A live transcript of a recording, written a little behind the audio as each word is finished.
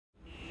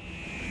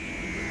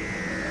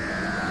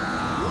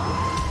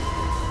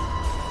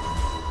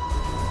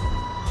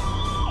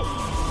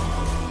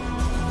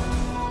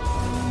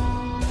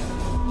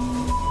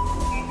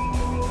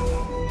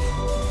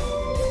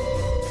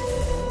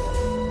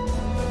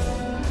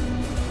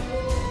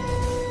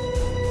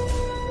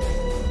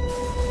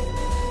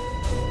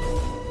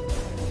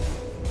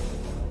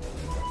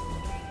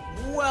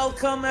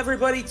Welcome,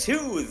 everybody,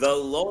 to The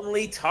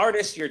Lonely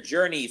TARDIS, your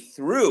journey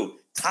through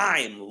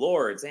time,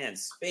 lords, and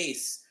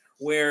space,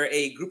 where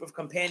a group of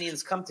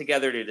companions come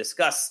together to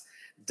discuss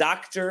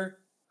Doctor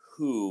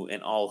Who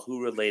and all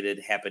Who-related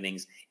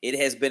happenings. It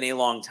has been a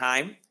long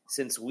time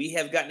since we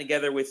have gotten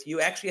together with you.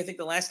 Actually, I think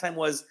the last time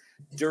was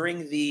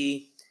during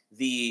the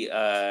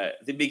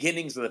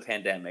beginnings of the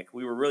pandemic.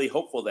 We were really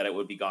hopeful that it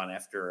would be gone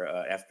after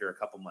a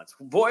couple months.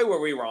 Boy,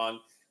 were we wrong.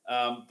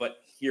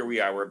 But here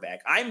we are. We're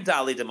back. I'm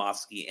Dolly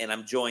Domofsky, and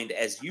I'm joined,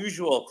 as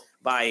usual,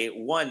 by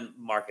one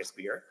Marcus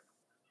Beer.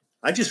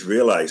 I just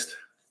realized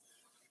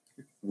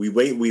we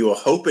were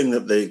hoping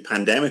that the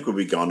pandemic would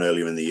be gone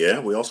earlier in the year.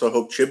 We also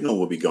hoped Chibnall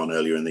would be gone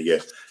earlier in the year.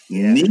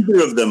 Yeah.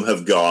 Neither of them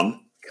have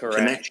gone. Correct.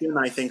 Connection,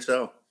 I think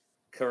so.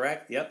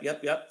 Correct. Yep.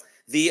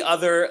 The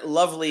other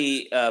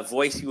lovely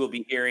voice you will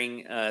be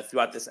hearing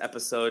throughout this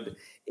episode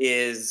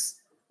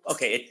is,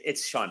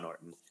 it's Sean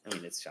Norton.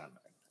 It's Sean Norton.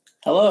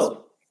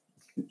 Hello.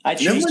 I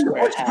choose to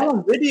wear a hat.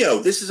 On video.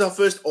 This is our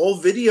first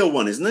all-video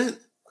one, isn't it?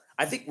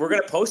 I think we're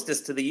going to post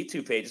this to the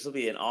YouTube page. This will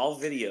be an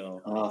all-video.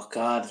 Oh,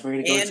 God. We're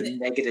going to go to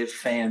negative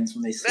fans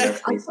when they see our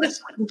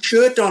faces.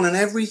 Shirt on and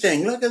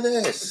everything. Look at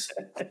this.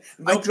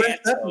 I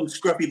dressed up, you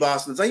scruffy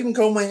bastards. I even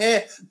combed my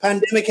hair.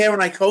 Pandemic hair,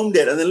 and I combed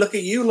it. And then look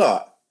at you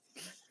lot.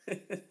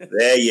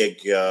 There you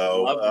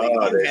go.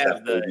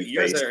 Lovely.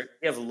 You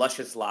have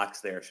luscious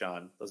locks there,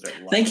 Sean. Those are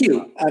Thank you.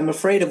 Locks. I'm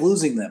afraid of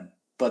losing them.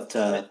 But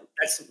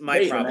that's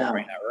my problem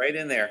right now. Right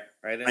in there.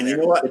 And you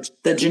know what?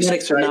 The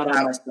genetics are not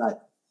on my side.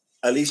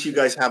 At least you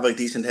guys have a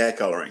decent hair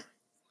coloring.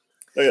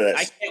 Look at this.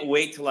 I can't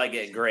wait till I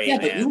get gray. Yeah,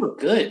 but you look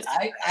good.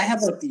 I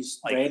have like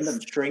these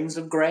random strings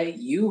of gray.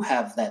 You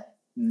have that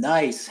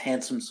nice,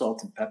 handsome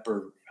salt and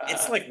pepper.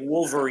 It's like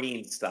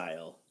Wolverine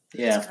style.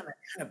 Yeah, it's kind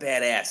of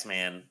badass,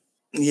 man.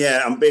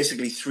 Yeah, I'm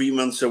basically 3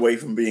 months away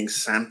from being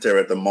Santa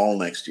at the mall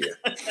next year.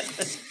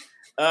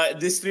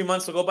 This 3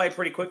 months will go by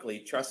pretty quickly.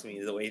 Trust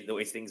me, the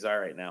way things are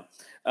right now.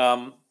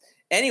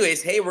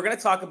 Anyways, hey, we're going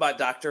to talk about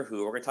Doctor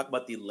Who. We're going to talk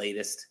about the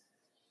latest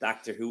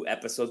Doctor Who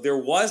episode. There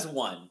was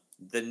one,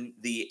 the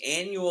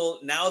annual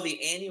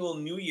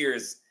New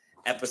Year's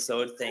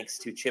episode, thanks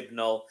to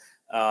Chibnall.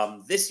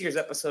 This year's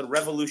episode,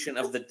 Revolution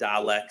of the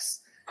Daleks.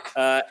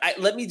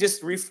 Let me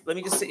just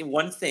say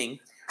one thing.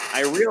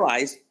 I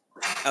realized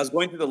I was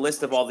going through the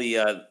list of all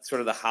the sort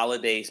of the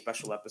holiday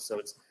special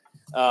episodes.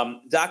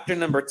 Doctor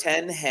number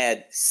 10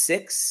 had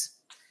 6.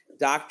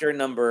 Doctors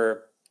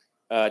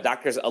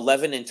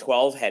 11 and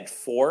 12 had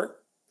 4.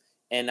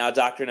 And now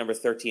Doctor number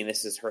 13,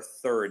 this is her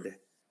third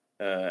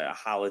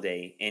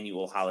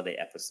annual holiday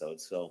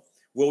episode. So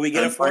will we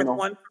get a final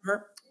one from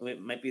her? It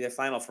might be the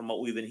final from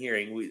what we've been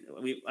hearing.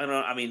 I don't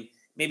know.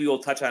 Maybe we'll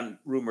touch on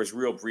rumors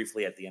real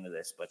briefly at the end of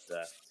this, but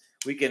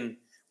we can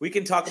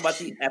talk about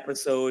the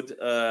episode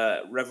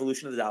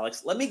Revolution of the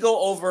Daleks. Let me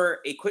go over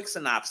a quick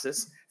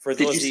synopsis for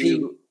those of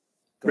you.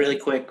 Really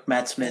quick,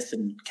 Matt Smith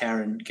and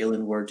Karen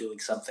Gillan were doing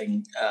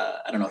something.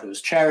 I don't know if it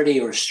was charity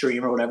or a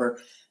stream or whatever.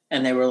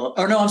 And they were,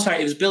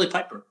 it was Billy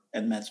Piper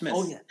and Matt Smith.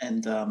 Oh, yeah.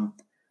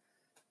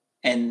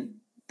 And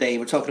they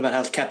were talking about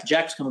how Captain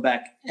Jack's coming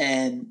back.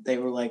 And they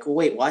were like, well,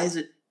 wait, why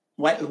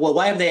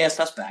have they asked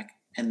us back?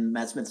 And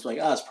Matt Smith's like,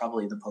 it's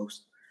probably the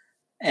post.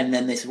 And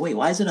then they said, wait,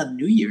 why is it on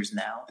New Year's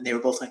now? And they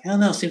were both like, oh,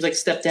 no, seems like a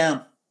step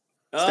down.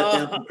 Step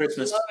down from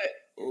Christmas.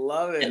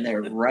 Love it. And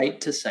they're right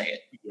to say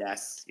it.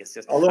 Yes.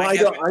 Although I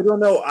don't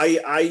know.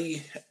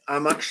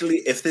 I'm actually,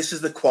 if this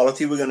is the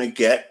quality we're going to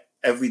get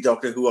every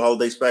Doctor Who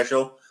holiday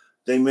special,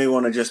 they may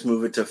want to just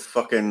move it to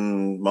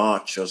fucking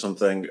March or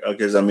something.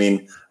 Because,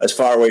 as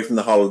far away from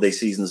the holiday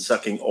season,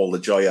 sucking all the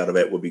joy out of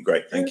it would be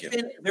great. Thank you.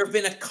 There have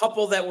been a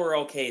couple that were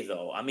okay,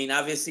 though.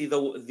 Obviously,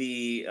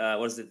 the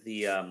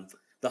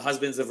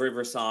Husbands of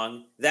River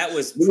Song. That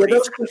was pretty...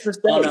 Oh,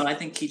 no, I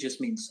think he just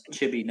means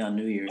Chibi, not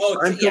New Year's. Oh,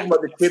 I'm talking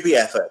about the Chibi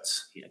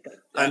efforts. Yeah,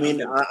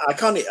 I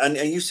can't... And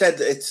you said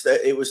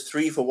it was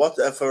 3 for what?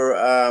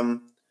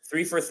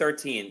 3 for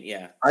 13,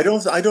 yeah. I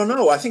don't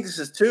know. I think this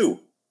is 2.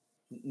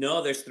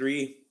 No, there's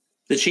 3.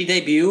 Did she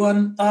debut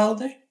on the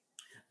holiday?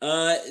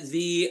 No,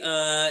 she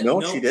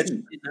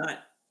didn't. She did not.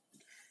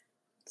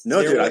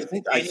 No, dude, I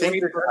think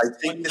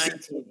this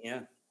is...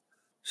 Yeah.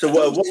 So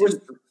what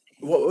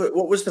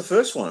was the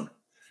first one?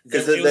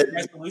 Because the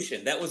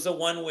Resolution. That was the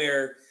one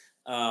where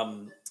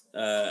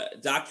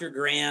Dr.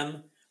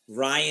 Graham,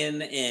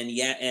 Ryan, and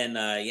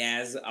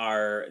Yaz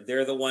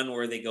they're the one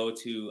where they go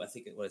to, I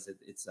think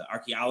it's an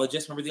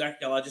archaeologist. Remember the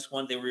archaeologist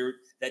one? They were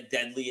that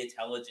deadly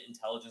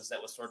intelligence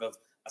that was sort of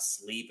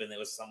asleep and it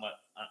was somewhat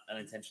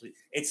unintentionally.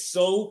 It's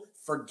so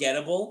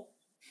forgettable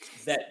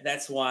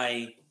that's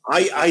why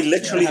I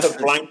literally have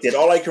blanked it.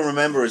 All I can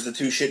remember is the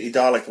 2 shitty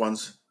Dalek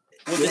ones.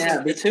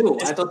 Well, me too.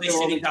 I thought the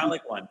shitty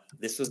Dalek one.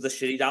 This was the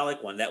shitty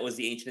Dalek one. That was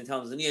the Ancient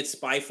Intelligence. Then you had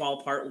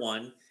Spyfall Part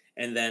 1,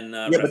 and then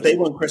but they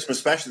weren't Christmas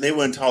special. They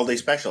weren't holiday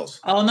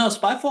specials. Oh no,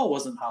 Spyfall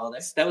wasn't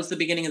holiday. That was the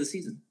beginning of the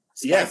season.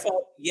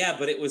 Spyfall,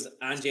 but it was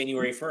on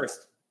January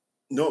 1st.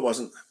 No, it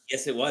wasn't.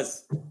 Yes, it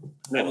was.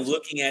 I'm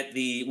looking at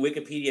the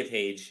Wikipedia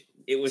page.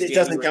 It was. It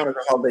doesn't count as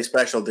a holiday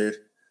special, dude.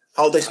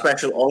 Holiday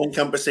special, all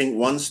encompassing,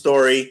 one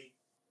story.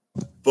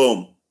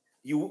 Boom.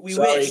 We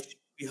Sorry. wish.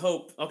 We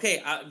hope.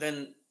 Okay,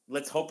 then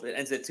let's hope it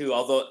ends at 2.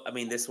 Although, I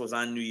mean, this was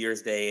on New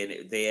Year's Day,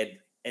 and they had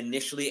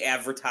initially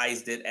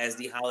advertised it as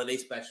the holiday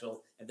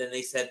special, and then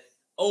they said,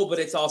 "Oh, but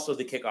it's also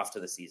the kickoff to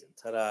the season."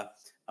 Ta-da!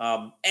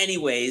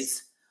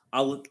 Anyways,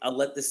 I'll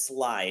let this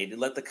slide.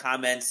 Let the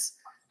comments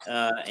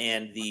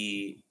and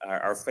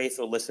our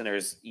faithful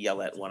listeners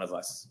yell at one of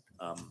us,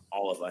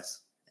 all of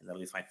us, and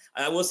that'll be fine.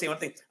 I will say one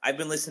thing. I've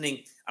been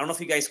listening. I don't know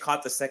if you guys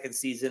caught the second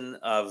season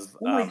of.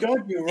 Oh my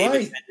God, you're David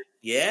right. Tennant.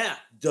 Yeah,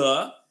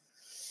 duh.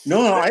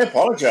 No, I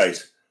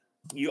apologize.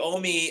 You owe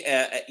me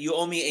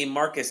a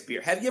Marcus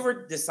beer. Have you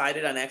ever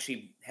decided on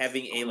actually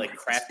having a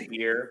craft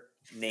beer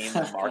named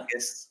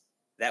Marcus?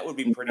 That would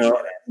be pretty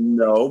badass.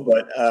 No,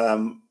 but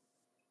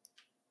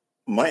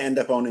might end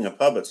up owning a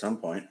pub at some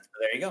point.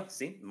 There you go.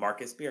 See,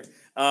 Marcus beer.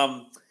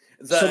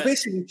 So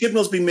basically,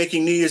 Chibnall's been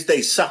making New Year's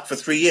Day suck for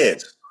 3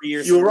 years. 3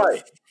 years. You're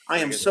right. I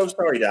am so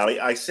sorry, Dally.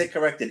 I say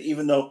corrected,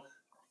 even though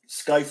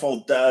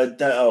Skyfall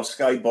or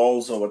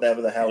Skyballs or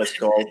whatever the hell it's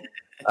called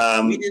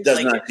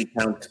doesn't actually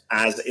count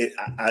as it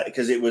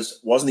because it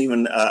wasn't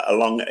even a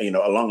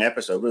long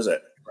episode, was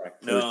it?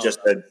 Correct. No, it was just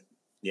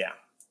yeah.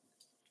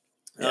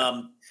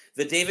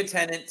 The David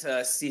Tennant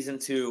season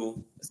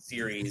 2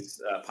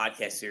 series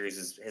podcast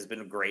series has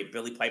been great.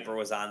 Billy Piper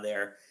was on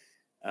there,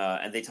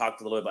 and they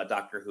talked a little bit about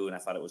Doctor Who, and I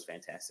thought it was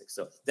fantastic.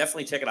 So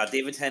definitely check it out.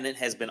 David Tennant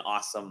has been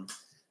awesome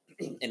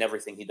in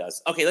everything he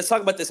does. Okay, let's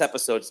talk about this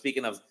episode.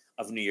 Speaking of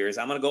New Year's,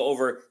 I'm going to go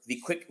over the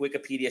quick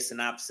Wikipedia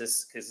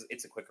synopsis because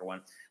it's a quicker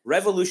one.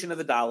 Revolution of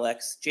the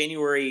Daleks,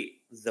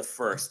 January the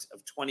 1st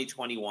of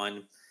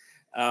 2021.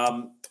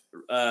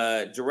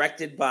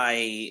 Directed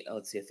by,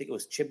 let's see, I think it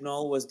was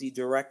Chibnall was the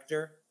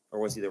director, or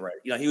was he the writer?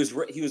 He was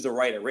the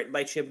writer. Written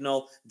by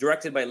Chibnall,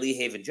 directed by Lee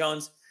Haven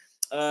Jones.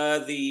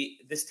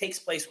 This takes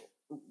place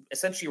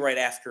essentially right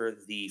after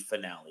the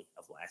finale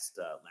of last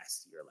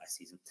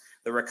season.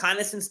 The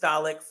reconnaissance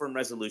Dalek from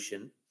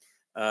Resolution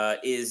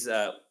is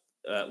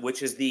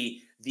which is the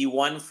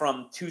one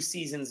from 2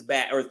 seasons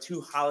back or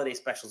 2 holiday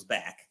specials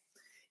back.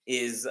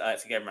 Is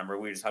if you guys remember,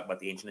 we were just talking about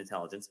the ancient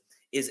intelligence.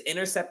 Is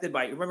intercepted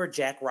by, remember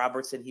Jack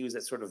Robertson? He was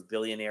that sort of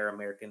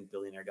American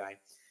billionaire guy,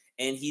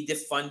 and he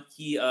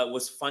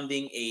was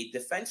funding a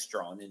defense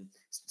drone and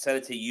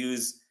decided to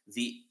use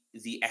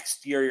the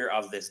exterior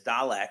of this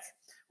Dalek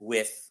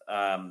with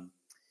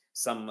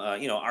some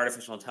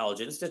artificial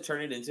intelligence to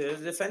turn it into a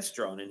defense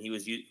drone. And he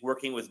was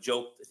working with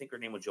Joe, I think her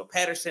name was Joe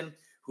Patterson,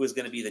 who was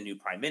going to be the new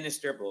prime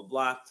minister, blah, blah,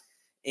 blah.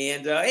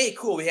 And, hey,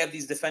 cool, we have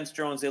these defense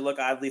drones. They look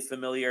oddly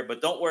familiar, but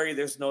don't worry,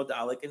 there's no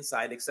Dalek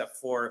inside except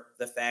for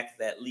the fact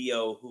that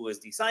Leo, who was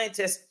the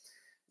scientist,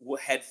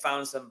 had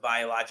found some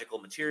biological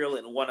material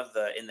in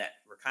that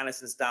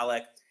reconnaissance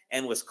Dalek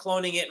and was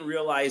cloning it and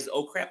realized,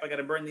 oh, crap, I got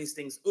to burn these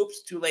things.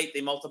 Oops, too late.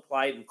 They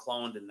multiplied and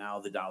cloned, and now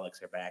the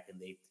Daleks are back, and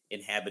they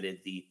inhabited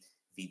the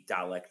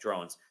Dalek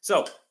drones.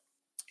 So,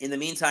 in the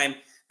meantime,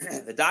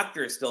 the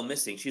doctor is still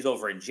missing. She's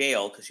over in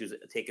jail because she was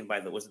taken by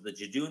was it the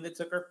Jadoon that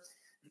took her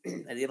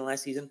at the end of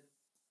last season?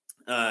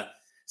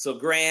 So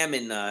Graham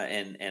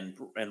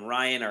and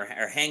Ryan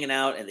are hanging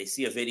out, and they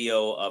see a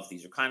video of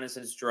these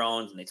reconnaissance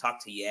drones, and they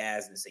talk to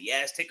Yaz, and they say,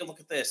 Yaz, take a look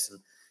at this.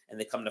 And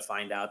they come to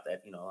find out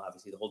that,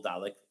 obviously the whole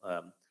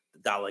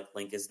Dalek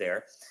link is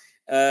there.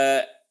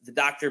 The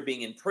doctor,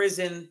 being in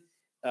prison,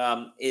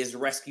 is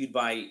rescued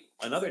by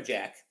another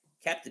Jack,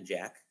 Captain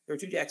Jack. There were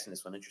 2 Jacks in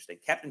this one. Interesting.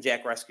 Captain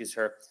Jack rescues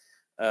her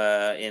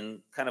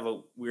in kind of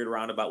a weird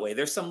roundabout way.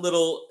 There's some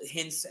little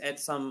hints at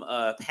some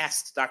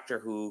past Doctor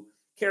Who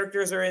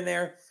characters are in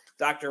there.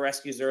 Doctor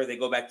rescues her. They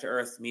go back to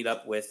Earth, meet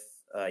up with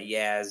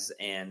Yaz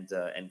and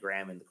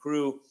Graham and the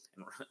crew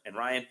and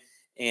Ryan.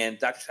 And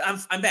Doctor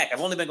says, I'm back. I've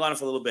only been gone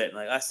for a little bit.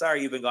 And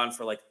sorry, you've been gone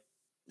for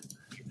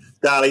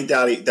Dally,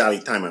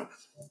 time out.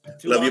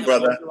 Love you,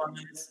 brother.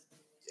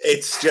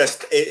 It's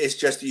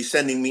just you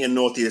sending me a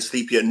naughty to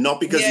sleep here, not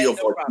because of your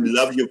voice. I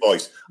love your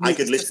voice. I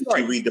could listen to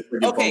you read the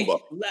pretty phone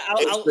book.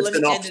 It's the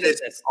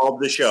synopsis of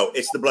the show.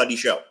 It's the bloody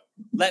show.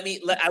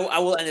 I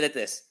will end it at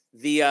this.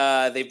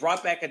 They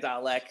brought back a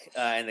Dalek,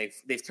 and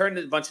they've turned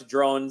a bunch of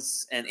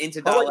drones and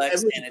into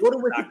Daleks. Go to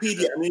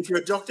Wikipedia. I mean, if you're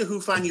a Doctor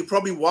Who fan, you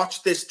probably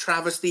watched this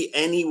travesty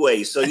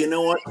anyway. So you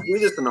know what? Do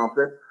the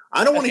synopsis.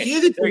 I don't want to hear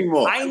this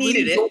anymore. I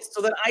needed it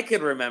so that I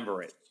could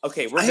remember it.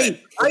 Okay, we're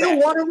good. I don't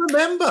want to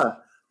remember.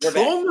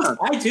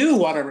 I do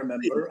want to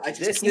remember. I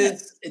just can't.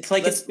 It's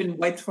like it's been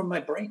wiped from my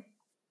brain.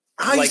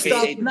 Not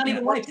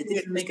even wiped. It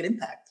didn't make an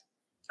impact.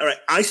 All right.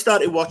 I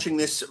started watching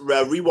this,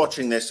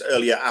 rewatching this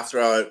earlier after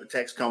our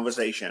text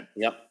conversation.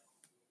 Yep.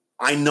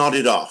 I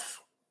nodded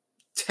off.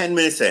 10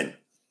 minutes in,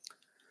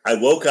 I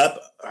woke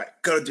up. I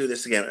got to do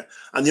this again.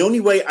 And the only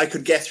way I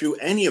could get through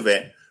any of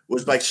it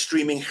was by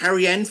streaming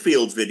Harry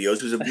Enfield's videos,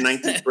 who's a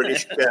 90s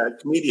British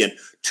comedian,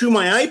 to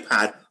my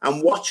iPad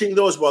and watching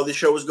those while the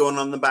show was going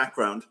on in the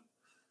background.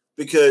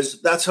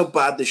 Because that's how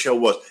bad the show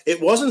was. It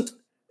wasn't,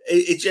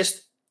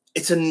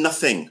 it's a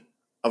nothing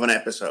of an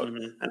episode.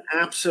 Mm-hmm. An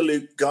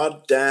absolute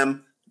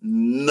goddamn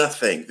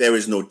nothing. There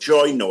is no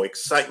joy, no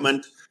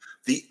excitement.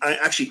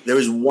 Actually, there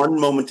is one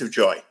moment of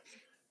joy.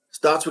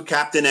 Starts with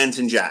Captain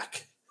Ensign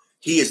Jack.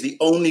 He is the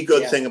only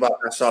good thing about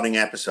that starting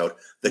episode.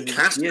 The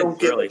cast don't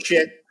give a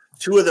shit.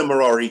 2 of them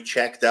are already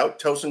checked out.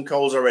 Tosin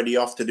Cole's already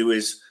off to do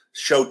his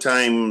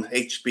Showtime,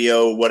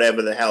 HBO,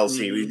 whatever the hell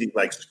series. He's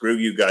like, screw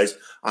you guys.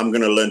 I'm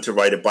going to learn to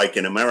ride a bike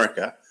in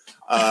America.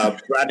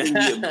 Bradley,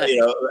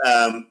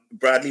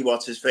 Bradley,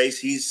 what's his face?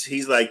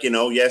 He's like,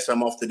 yes,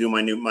 I'm off to do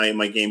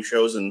my game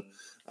shows and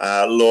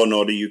Law and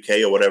Order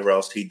UK or whatever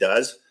else he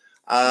does.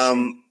 I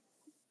mean,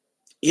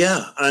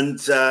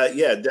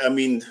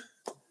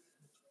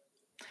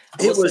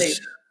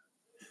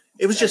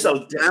 it was just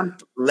a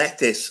damp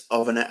lettuce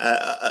of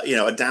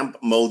a damp,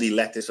 moldy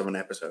lettuce of an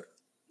episode.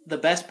 The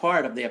best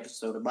part of the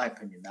episode, in my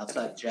opinion,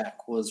 outside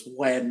Jack, was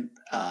when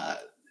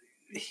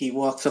he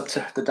walks up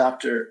to the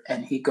doctor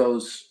and he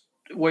goes,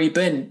 "Where you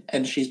been?"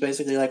 And she's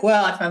basically like,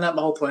 "Well, I found out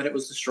my whole planet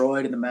was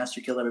destroyed and the Master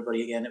killed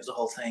everybody again. It was a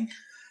whole thing."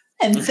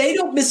 And they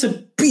don't miss a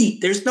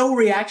beat. There's no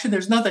reaction.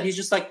 There's nothing. He's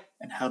just like,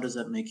 "And how does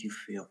that make you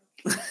feel?"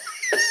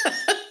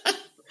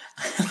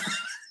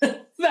 Val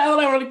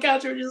and I were on the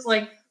couch. We're just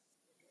like,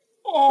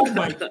 "Oh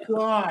my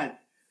God."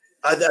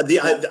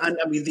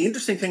 The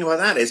interesting thing about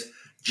that is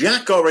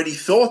Jack already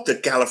thought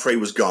that Gallifrey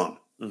was gone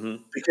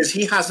because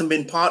he hasn't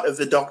been part of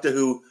the Doctor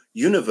Who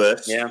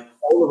universe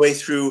all the way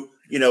through.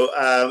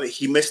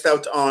 He missed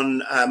out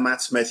on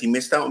Matt Smith. He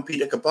missed out on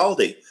Peter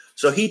Capaldi.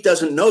 So he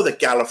doesn't know that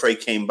Gallifrey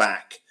came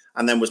back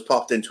and then was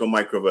popped into a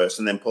microverse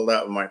and then pulled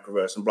out of a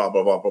microverse and blah,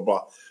 blah, blah, blah,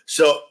 blah.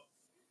 So,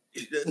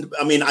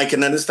 I mean, I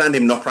can understand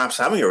him not perhaps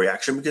having a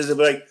reaction because they're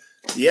like,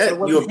 you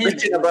were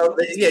bitching about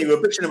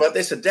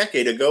this a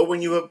decade ago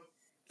when you were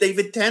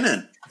David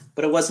Tennant.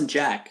 But it wasn't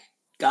Jack.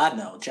 God,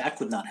 no. Jack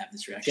would not have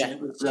this reaction. It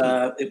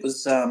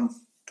was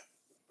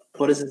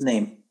what is his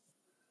name?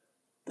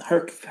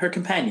 Her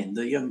companion,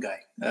 the young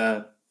guy.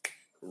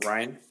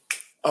 Ryan?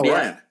 Oh, yeah.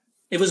 Ryan.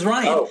 It was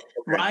Ryan. Oh, okay.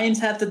 Ryan's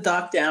had to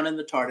dock down in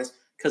the TARDIS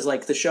because,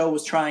 the show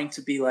was trying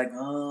to be like,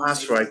 oh.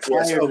 That's right.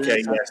 Yes,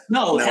 okay, yes.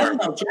 No, hell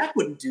no. Jack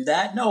wouldn't do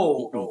that.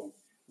 No.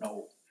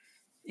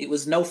 It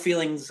was no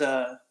feelings,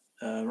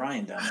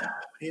 Ryan down there.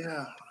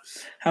 Yeah.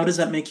 How does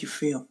that make you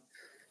feel?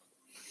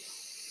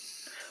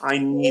 I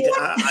need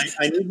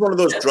one of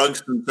those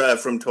drugs from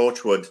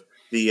Torchwood,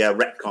 the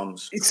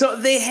retcons. So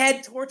they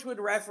had Torchwood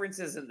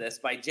references in this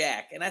by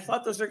Jack, and I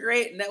thought those were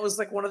great, and that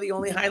was one of the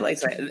only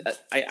highlights.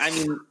 I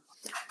mean,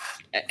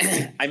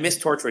 I miss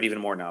Torchwood even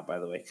more now. By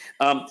the way,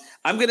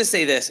 I'm going to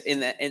say this,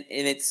 and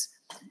it's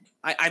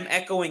I'm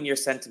echoing your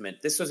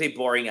sentiment. This was a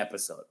boring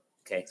episode,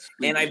 okay,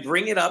 and I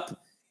bring it up,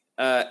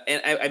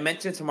 and I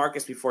mentioned it to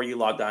Marcus before you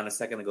logged on a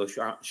second ago,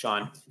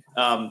 Sean.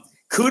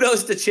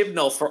 Kudos to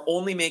Chibnall for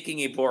only making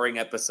a boring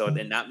episode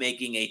and not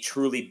making a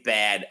truly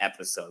bad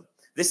episode.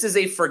 This is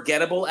a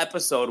forgettable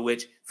episode,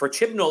 which for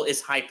Chibnall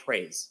is high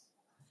praise.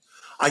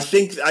 I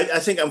think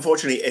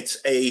unfortunately it's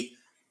a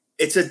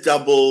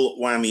double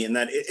whammy in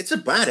that it's a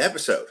bad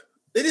episode.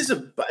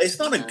 It's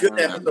not a good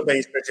episode by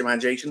any stretch of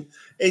imagination.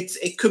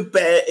 It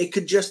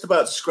could just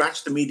about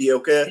scratch the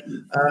mediocre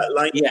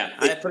line. Yeah,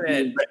 I put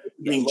it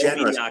being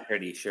generous.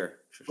 Mediocrity, sure.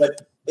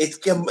 But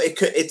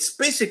it's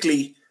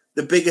basically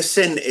the biggest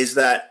sin is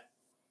that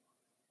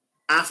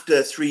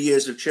after 3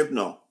 years of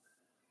Chibnall,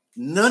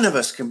 none of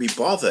us can be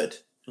bothered.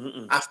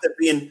 After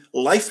being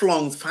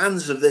lifelong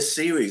fans of this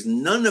series,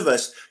 none of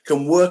us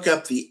can work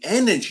up the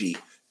energy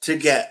to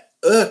get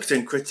irked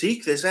and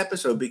critique this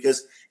episode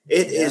because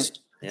it is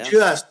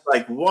just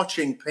like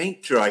watching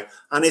paint dry,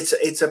 and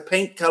it's a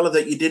paint color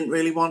that you didn't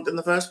really want in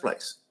the first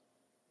place.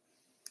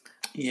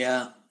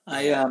 Yeah,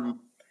 and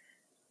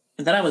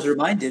then I was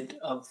reminded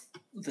of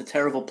the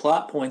terrible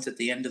plot points at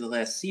the end of the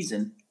last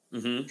season.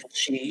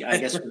 She, I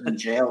guess, was in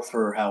jail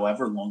for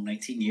however long,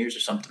 19 years or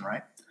something,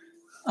 right?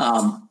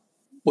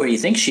 Where you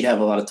think she'd have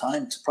a lot of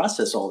time to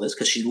process all this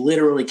because she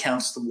literally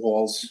counts the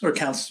walls,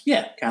 counts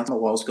the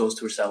walls, goes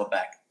to her cell and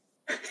back.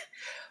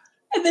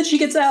 And then she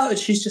gets out and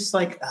she's just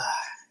like,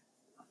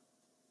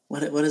 what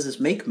does this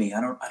make me?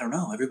 I don't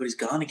know. Everybody's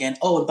gone again.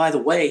 Oh, and by the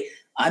way,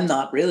 I'm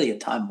not really a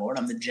Time Lord.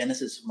 I'm the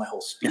genesis of my whole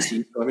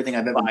species. So everything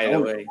I've ever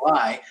known is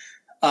why.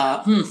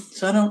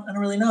 So I don't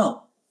really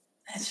know.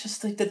 It's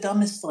just like the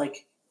dumbest,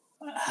 I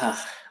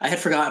had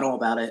forgotten all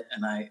about it,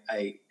 and I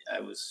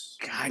was.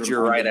 God,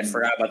 you're right. I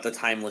forgot about the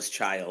timeless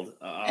child.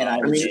 And I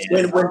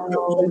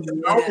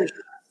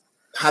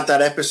had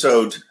that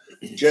episode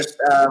just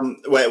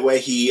where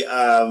he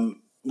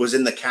was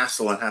in the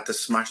castle and had to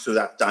smash through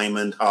that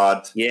diamond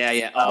hard.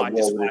 Yeah. Oh, I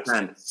just watched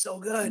it. So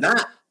good.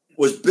 That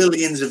was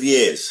billions of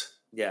years.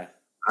 Yeah.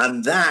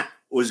 And that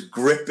was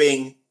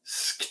gripping,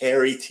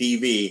 scary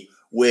TV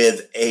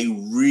with a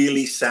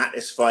really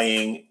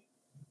satisfying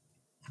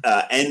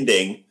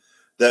ending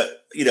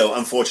that,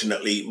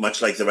 unfortunately,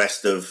 much like the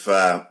rest of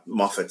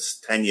Moffat's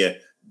tenure,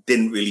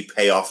 didn't really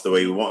pay off the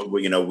way we want,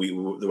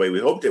 the way we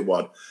hoped it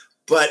would.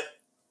 But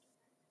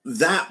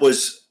that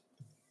was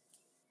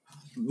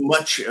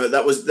much.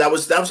 That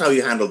was how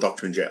you handle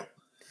Doctor in jail.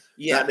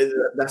 Yeah,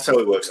 that's how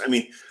it works. I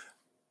mean,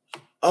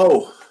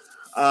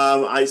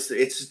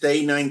 it's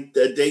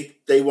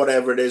day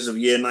whatever it is of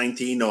year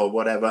 19 or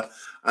whatever.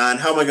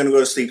 And how am I going to go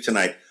to sleep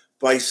tonight?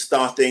 by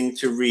starting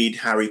to read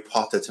Harry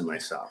Potter to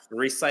myself.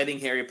 Reciting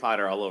Harry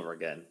Potter all over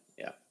again.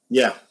 Yeah.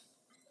 Yeah.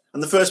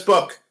 And the first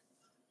book.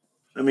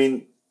 I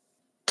mean,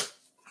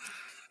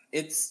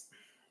 it's.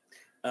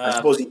 I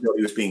suppose he thought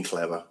he was being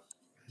clever.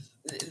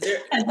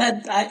 And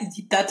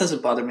that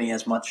doesn't bother me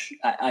as much.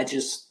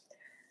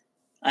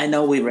 I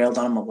know we railed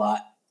on him a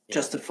lot,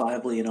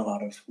 justifiably in a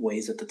lot of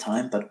ways at the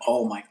time, but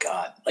oh my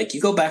God. Like,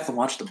 you go back and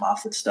watch the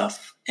Moffat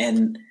stuff,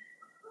 and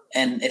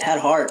it had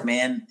heart,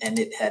 man, and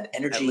it had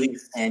energy,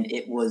 and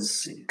it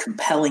was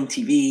compelling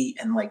TV,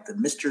 and like the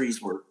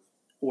mysteries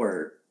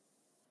were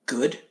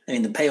good. I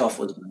mean, the payoff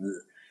was,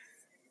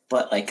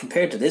 but like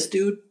compared to this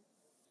dude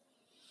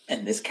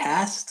and this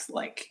cast,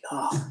 like,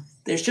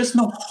 there's just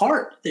no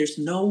heart. There's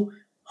no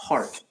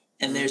heart,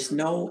 and there's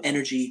no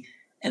energy,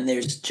 and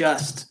there's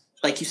just,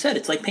 like you said,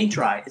 it's like paint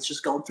dry. It's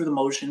just going through the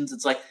motions.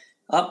 It's like,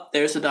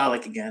 there's a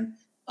Dalek again.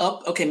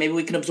 Okay, maybe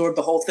we can absorb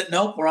the whole thing.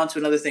 Nope, we're on to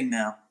another thing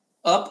now.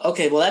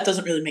 Okay, well, that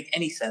doesn't really make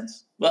any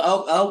sense.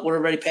 Well, we're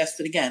already past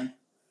it again.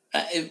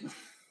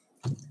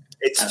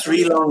 It's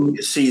 3 long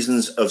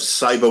seasons of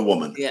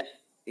Cyberwoman. Yeah,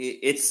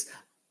 it is.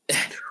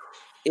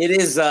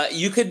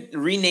 You could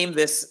rename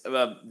this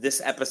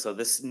episode,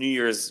 this New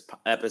Year's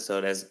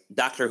episode, as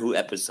Doctor Who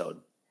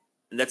episode,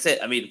 and that's it.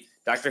 I mean,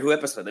 Doctor Who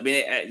episode. I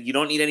mean, you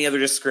don't need any other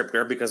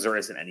descriptor because there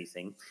isn't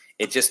anything.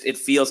 It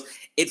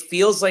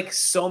feels like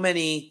so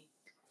many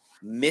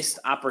missed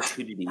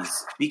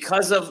opportunities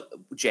because of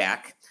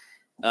Jack,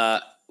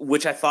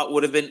 which I thought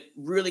would have been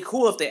really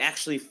cool if they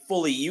actually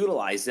fully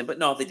utilized him. But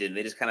no, they didn't.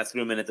 They just kind of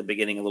threw him in at the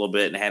beginning a little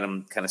bit and had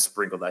him kind of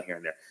sprinkled out here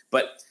and there.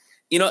 But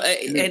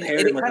and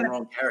paired him with the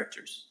wrong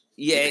characters.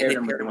 Yeah, they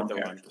paired him with the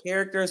wrong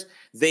characters.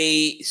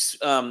 They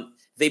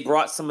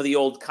brought some of the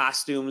old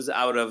costumes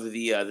out of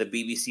the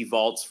BBC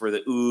vaults for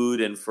the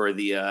Ood and for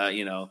the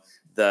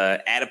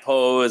the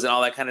adipose and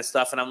all that kind of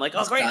stuff. And I'm like,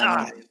 oh great,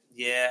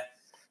 yeah,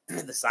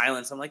 the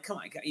silence. I'm like, come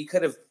on, you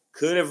could have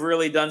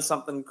really done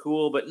something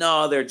cool, but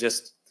no,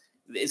 it's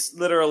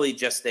literally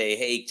just a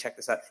hey, check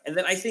this out. And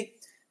then I think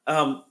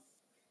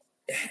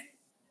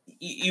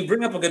you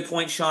bring up a good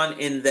point, Sean,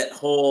 in that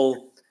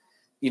whole.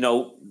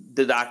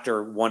 The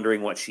Doctor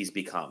wondering what she's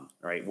become,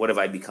 right? What have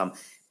I become?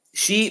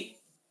 She,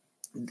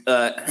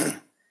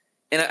 and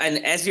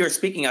as you were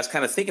speaking, I was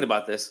kind of thinking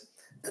about this.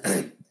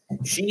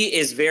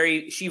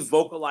 She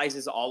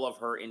vocalizes all of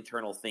her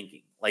internal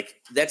thinking. Like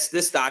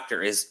this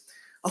Doctor is,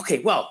 okay,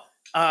 well,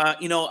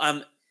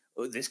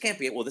 this can't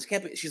be it. Well, this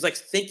can't be. She's like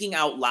thinking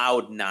out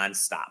loud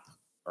nonstop,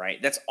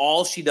 right? That's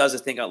all she does is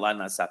think out loud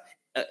nonstop.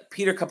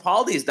 Peter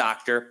Capaldi's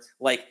Doctor,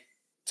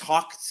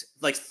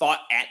 thought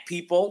at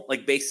people,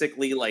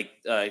 basically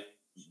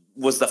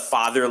was the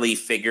fatherly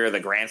figure, the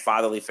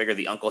grandfatherly figure,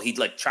 the uncle. He'd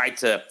tried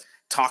to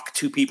talk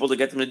to people to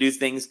get them to do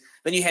things.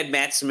 Then you had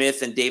Matt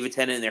Smith and David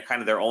Tennant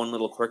in their own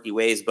little quirky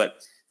ways. But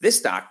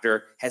this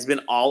Doctor has been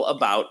all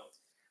about,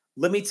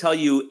 let me tell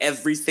you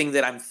everything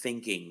that I'm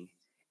thinking.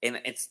 And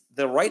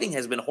the writing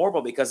has been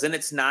horrible because then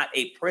it's not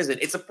a prison.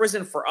 It's a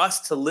prison for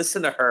us to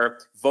listen to her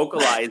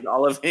vocalize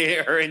all of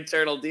her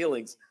internal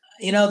dealings.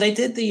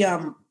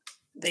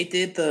 They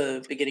did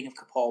the beginning of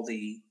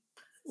Capaldi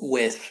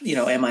with,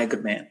 Am I a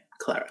Good Man,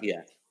 Clara?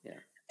 Yeah.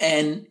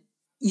 And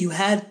you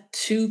had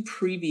 2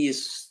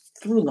 previous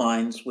through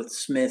lines with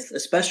Smith,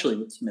 especially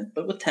with Smith,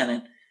 but with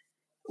Tennant,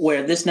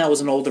 where this now was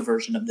an older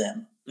version of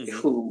them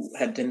who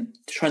had been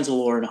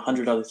Trenzalore and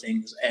 100 other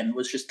things and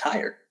was just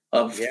tired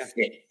of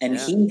it. And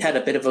he had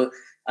a bit of a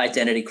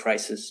identity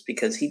crisis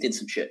because he did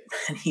some shit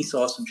and he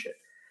saw some shit.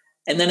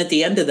 And then at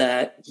the end of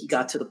that, he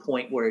got to the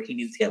point where he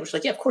needed to get, which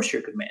yeah, of course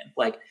you're a good man.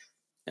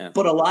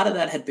 But a lot of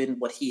that had been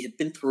what he had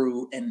been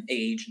through and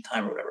age and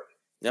time or whatever.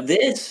 Yep.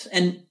 This,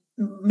 and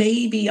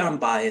maybe I'm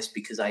biased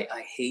because I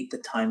hate the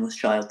timeless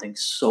child thing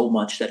so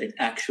much that it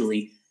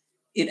actually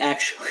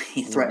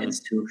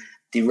threatens to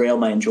derail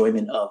my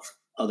enjoyment of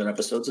other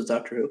episodes of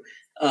Doctor Who.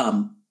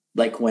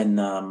 Like when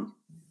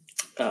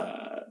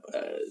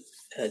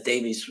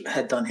Davies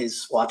had done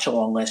his watch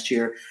along last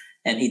year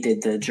and he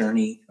did the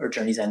Journey or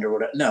Journey's End or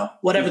whatever. No,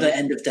 whatever the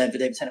end of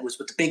David Tennant was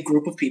with the big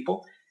group of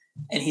people.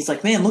 And he's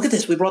like, man, look at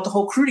this. We brought the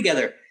whole crew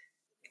together.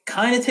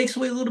 Kind of takes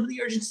away a little bit of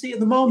the urgency of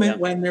the moment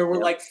when there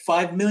were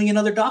 5 million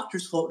other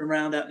doctors floating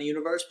around out in the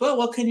universe. But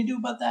what can you do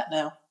about that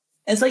now?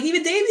 And it's like,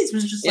 even Davies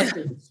was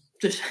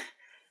just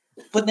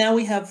but now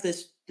we have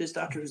this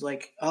doctor who's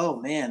like,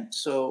 oh man,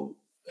 so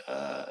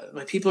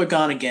my people are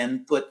gone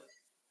again, but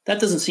that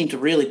doesn't seem to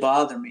really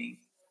bother me,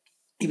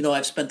 even though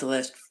I've spent the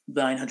last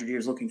 900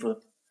 years looking for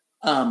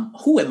them.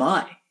 Who am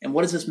I? And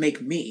what does this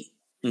make me?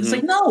 Mm-hmm. It's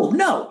like, no.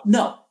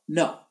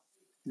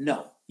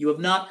 You have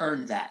not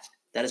earned that.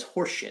 That is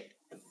horseshit.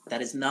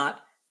 That is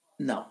not,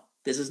 no.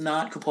 This is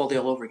not Capaldi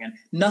all over again.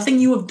 Nothing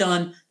you have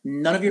done,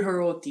 none of your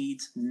heroic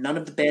deeds, none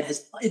of the bad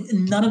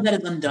none of that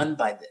is undone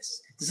by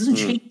this. This doesn't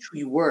change who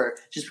you were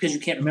just because you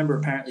can't remember.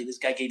 Apparently, this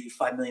guy gave you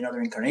 5 million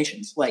other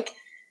incarnations.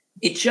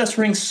 It just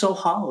rings so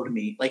hollow to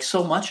me.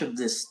 So much of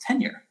this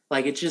tenure,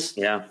 it just,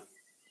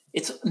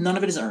 it's none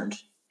of it is earned.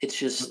 It's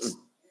just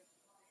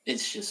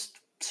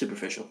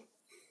superficial.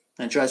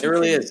 And it drives me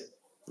really crazy. is.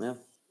 Yeah.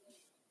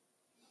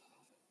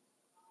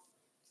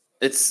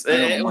 It's.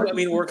 I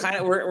mean, we're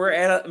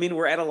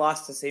at a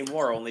loss to say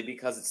more, only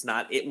because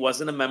it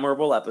wasn't a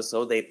memorable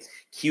episode. They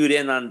cued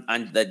in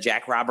on the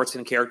Jack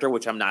Robertson character,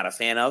 which I'm not a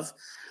fan of,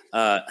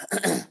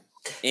 and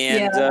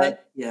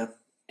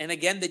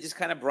again, they just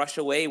kind of brush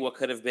away what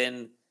could have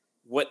been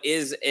what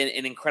is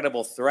an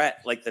incredible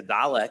threat like the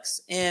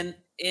Daleks, and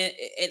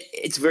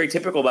it's very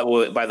typical,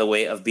 by the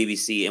way, of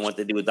BBC and what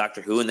they do with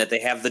Doctor Who, and that they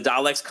have the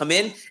Daleks come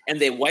in and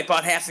they wipe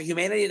out half of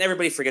humanity, and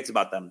everybody forgets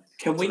about them.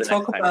 Can we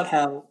talk about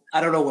how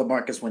I don't know what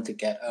Marcus went to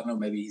get? I don't know.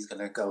 Maybe he's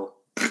gonna go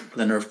with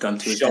a Nerf gun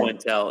to his show head. and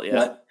tell. Yeah.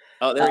 But,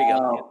 oh, there you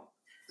go.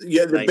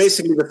 Yeah, Nice.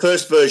 basically the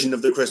first version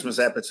of the Christmas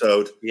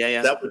episode.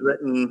 Yeah. That was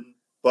written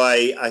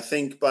by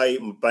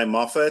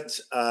Moffat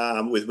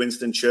with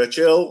Winston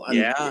Churchill, and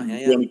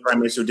the only prime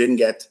minister who didn't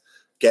get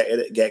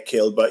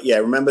killed. But yeah,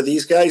 remember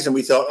these guys? And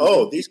we thought,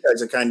 oh, these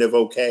guys are kind of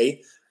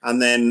okay.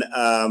 And then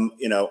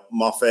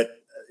Moffat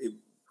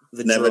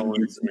never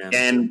used them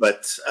again.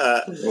 But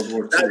World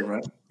War II,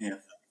 right?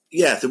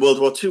 Yeah, the World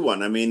War II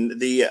one. I mean,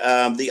 the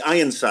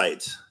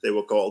Ironsides they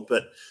were called.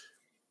 But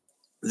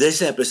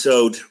this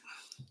episode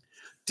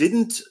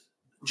didn't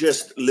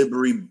just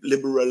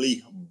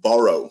liberally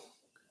borrow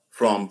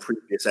from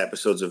previous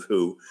episodes of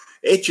Who.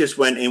 It just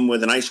went in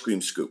with an ice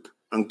cream scoop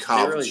and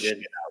carved shit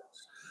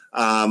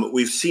out.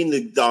 We've seen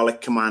the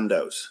Dalek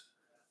Commandos,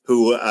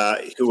 who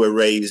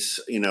erase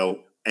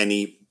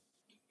any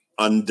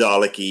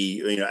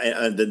undaleky,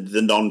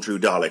 the non-true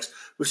Daleks.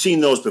 We've seen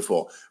those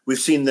before. We've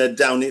seen the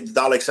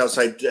Daleks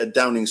outside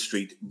Downing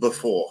Street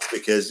before,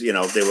 because they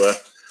were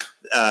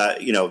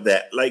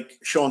that, like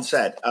Sean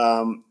said,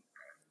 the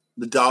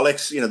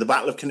Daleks, the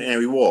Battle of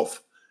Canary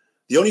Wharf.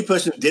 The only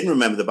person who didn't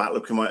remember the Battle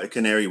of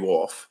Canary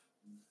Wharf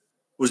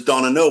was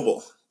Donna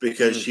Noble,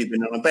 because she'd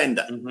been on a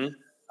bender.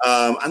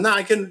 And that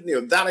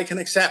I can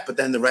accept, but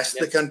then the rest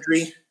of the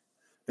country,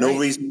 no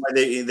reason why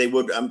they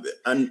would.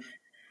 And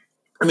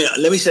I mean,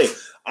 let me say,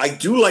 I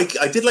did like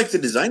the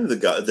design of the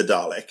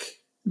Dalek.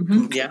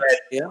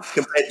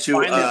 Compared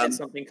to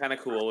something kind of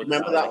cool.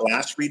 Remember that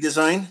last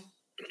redesign?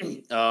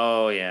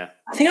 Oh yeah.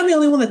 I think I'm the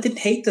only one that didn't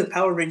hate the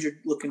Power Ranger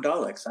looking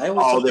Daleks. I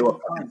always they were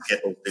fucking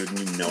they didn't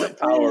even know it.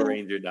 Power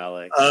Ranger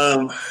Dalek.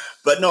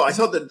 But no, I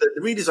thought that the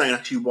redesign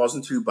actually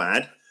wasn't too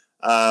bad.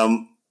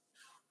 The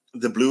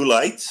blue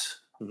lights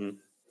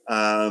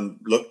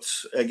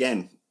looked,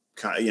 again,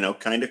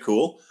 kind of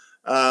cool.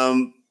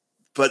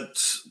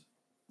 But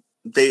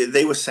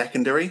they were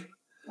secondary.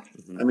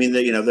 I mean,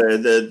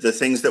 the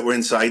things that were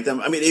inside them.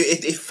 I mean,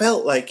 it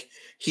felt like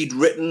he'd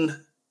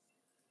written.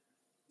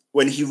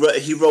 When he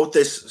wrote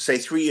this, say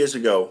 3 years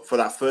ago, for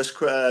that first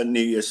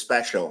New Year's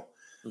special,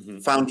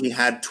 found he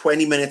had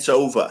 20 minutes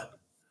over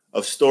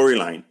of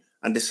storyline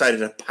and decided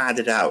to pad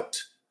it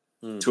out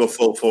to a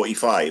full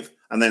 45,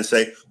 and then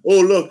say,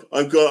 "Oh look,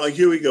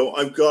 here we go,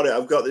 I've got it.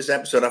 I've got this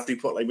episode." After he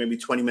put like maybe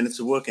 20 minutes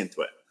of work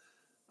into it,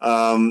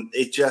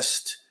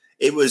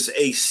 it was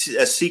a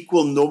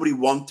sequel nobody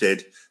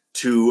wanted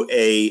to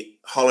a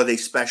holiday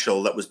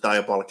special that was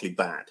diabolically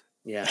bad.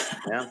 Yeah.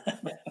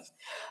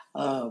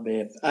 Oh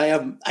man,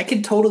 I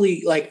can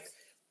totally, like,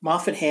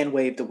 Moffat hand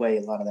waved away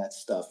a lot of that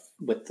stuff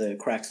with the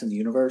cracks in the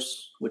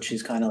universe, which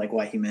is kind of like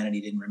why humanity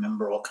didn't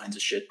remember all kinds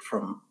of shit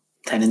from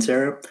Tennant's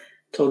era.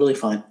 Totally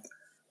fine.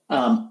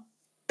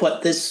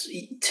 But the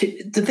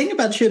thing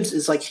about Chibs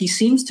is, like, he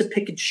seems to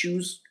pick and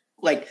choose.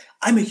 Like,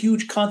 I'm a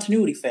huge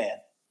continuity fan,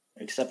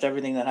 except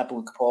everything that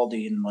happened with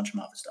Capaldi and a bunch of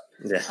Moffat stuff.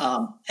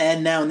 Yeah.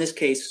 And now in this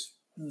case,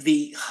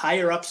 the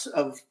higher ups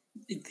of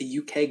the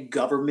UK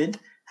government,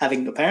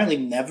 having apparently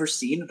never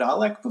seen a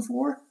Dalek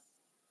before,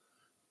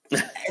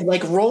 and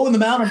like rolling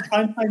them out on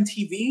primetime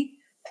TV,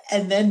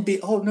 and then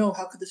oh no,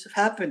 how could this have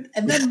happened?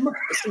 And then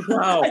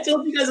I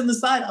told you guys on the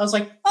side, I was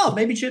like, oh,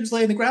 maybe Chib's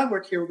laying the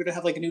groundwork here. We're going to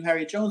have like a new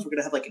Harriet Jones. We're going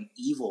to have like an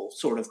evil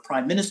sort of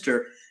prime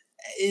minister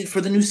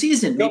for the new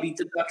season. Maybe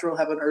the Doctor will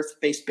have an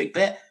Earth-based big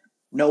bet.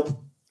 Nope.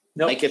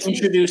 Like, gets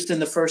introduced in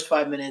the first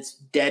 5 minutes,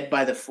 dead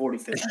by the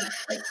 45th minute.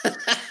 Like,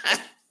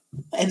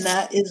 and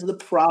that is the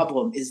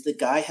problem, is the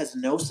guy has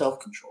no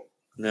self-control.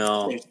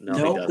 There's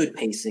no good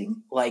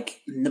pacing.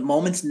 Like, the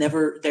moments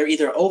they're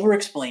either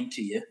over-explained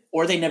to you,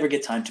 or they never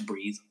get time to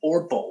breathe,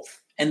 or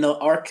both. And the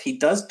arc he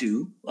does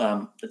do,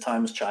 The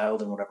Timeless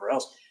Child and whatever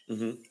else,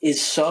 is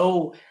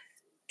so...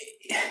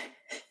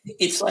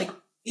 It's like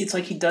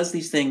he does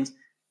these things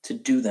to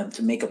do them,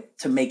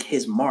 to make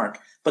his mark.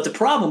 But the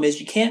problem is,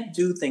 you can't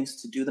do things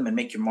to do them and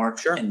make your mark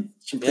and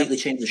completely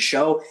change the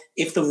show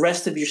if the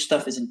rest of your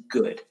stuff isn't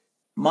good.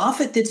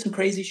 Moffat did some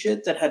crazy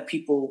shit that had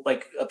people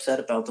like upset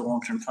about the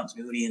long-term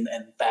continuity and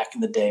back in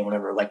the day,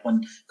 whatever, like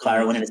when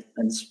Clara went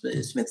in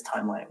Smith's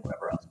timeline,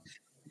 whatever else.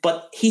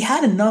 But he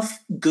had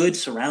enough good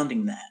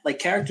surrounding that, like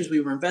characters we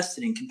were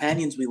invested in,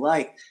 companions we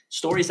liked,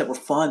 stories that were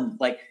fun.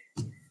 Like,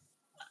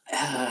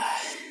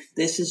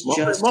 this is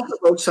Moffat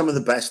wrote some of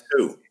the best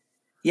too.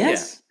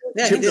 Yes.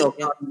 Yeah, he did.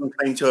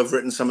 Claim to have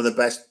written some of the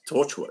best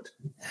Torchwood.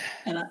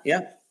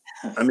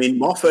 I mean,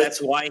 Moffat.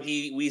 That's why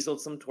he weaseled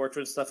some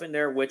Torchwood stuff in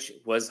there, which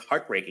was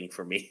heartbreaking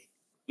for me.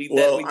 I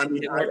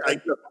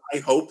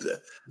hope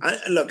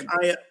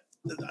that.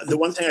 the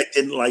one thing I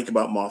didn't like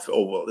about Moffat,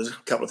 there's a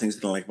couple of things I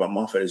didn't like about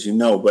Moffat, as you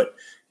know, but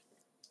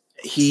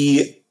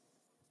he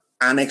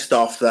annexed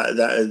off the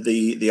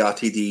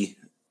RTD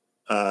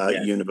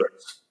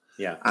universe.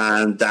 Yeah.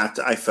 And that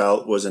I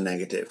felt was a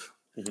negative.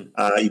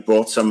 Mm-hmm. He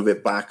brought some of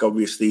it back,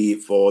 obviously,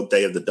 for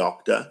Day of the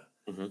Doctor.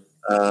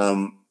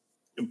 Mm-hmm.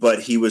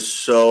 But he was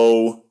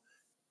so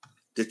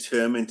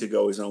determined to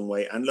go his own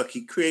way. And look,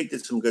 he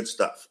created some good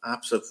stuff.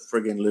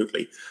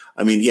 Absolutely.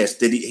 I mean, yes,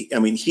 did he? I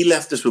mean, he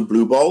left us with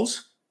blue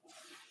balls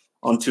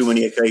on too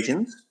many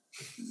occasions,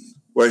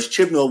 whereas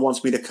Chibnall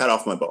wants me to cut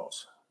off my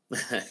balls.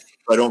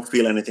 I don't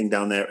feel anything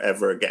down there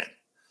ever again.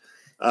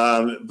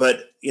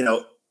 But, you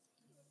know,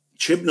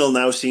 Chibnall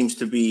now seems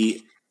to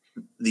be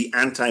the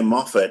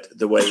anti-Moffat,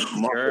 the way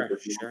Moffat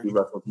was to be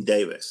Russell T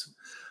Davis.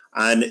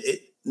 And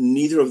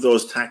neither of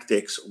those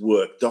tactics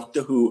work.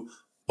 Doctor Who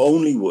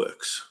only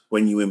works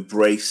when you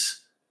embrace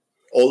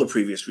all the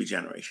previous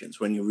regenerations,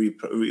 when you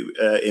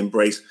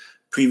embrace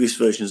previous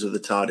versions of the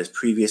TARDIS,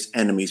 previous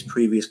enemies,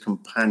 previous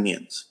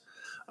companions.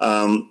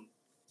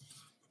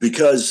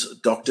 Because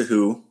Doctor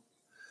Who,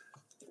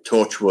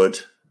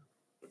 Torchwood,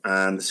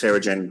 and the Sarah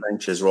Jane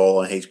Adventures are all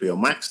on HBO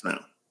Max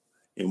now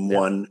in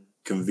one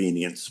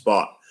convenient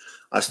spot.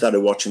 I started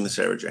watching the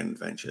Sarah Jane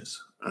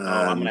Adventures.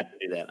 I'm going to have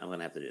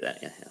to do that.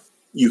 Yeah.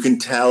 You can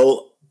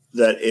tell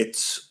that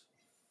it's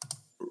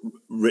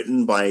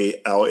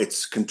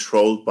it's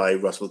controlled by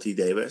Russell T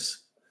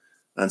Davis,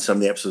 and some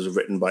of the episodes are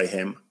written by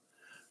him,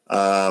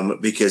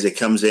 because it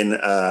comes in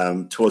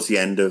towards the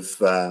end of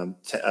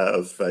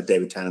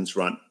David Tennant's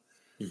run.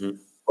 Mm-hmm.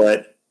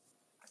 But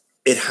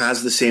it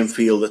has the same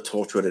feel that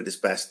Torchwood at its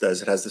best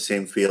does. It has the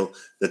same feel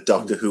that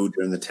Doctor Who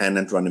during the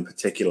Tennant run in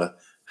particular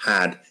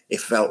had. It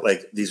felt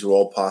like these were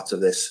all parts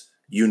of this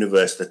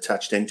universe that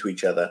touched into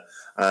each other.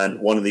 And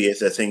one of the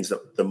things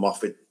that the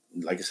Moffat,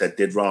 like I said,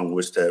 did wrong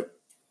was to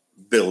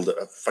build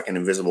a fucking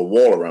invisible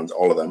wall around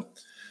all of them.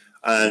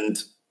 And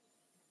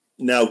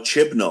now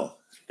Chibnall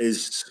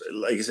is,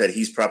 like I said,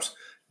 he's perhaps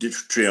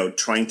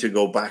trying to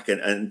go back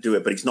and do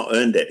it, but he's not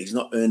earned it. He's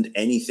not earned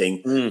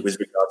anything with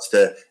regards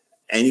to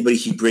anybody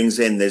he brings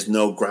in. There's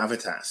no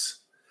gravitas.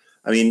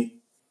 I mean,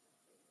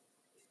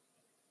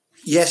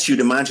 yes,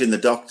 you'd imagine the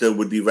Doctor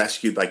would be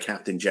rescued by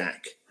Captain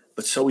Jack,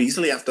 but so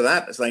easily after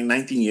that. It's like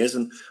 19 years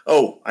and,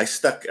 I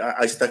stuck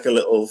a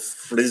little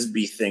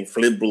frisbee thing,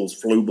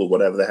 flubble,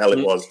 whatever the hell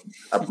it was,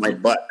 up my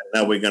butt.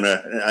 And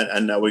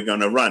now we're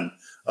gonna run.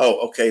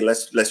 Oh, okay,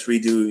 let's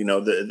redo,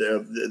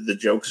 the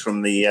jokes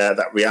from the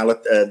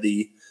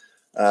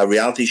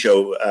reality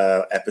show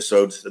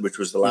episode, which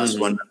was the last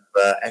one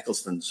of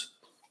Eccleston's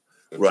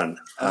run.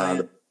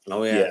 The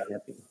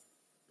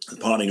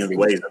Parting of the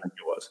Ways, I think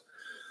it was.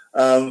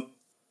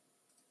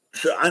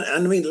 So, I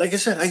mean, like I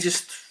said,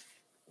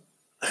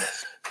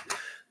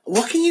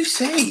 what can you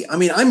say? I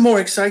mean, I'm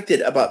more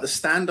excited about The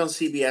Stand on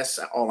CBS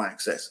All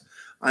Access.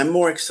 I'm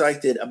more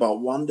excited about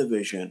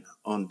WandaVision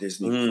on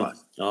Disney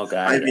Plus. Oh,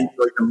 God, I've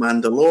enjoyed The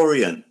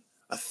Mandalorian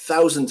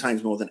 1,000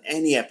 times more than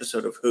any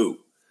episode of Who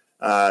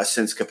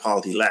since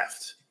Capaldi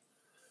left.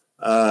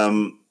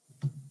 And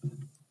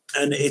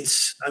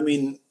it's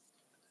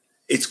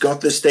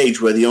got the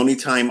stage where the only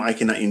time I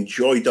can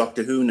enjoy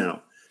Doctor Who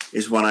now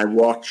is when I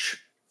watch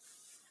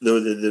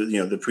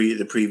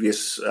the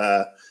previous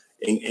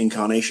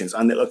incarnations.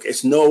 And look,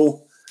 it's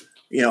no,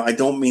 I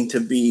don't mean to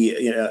be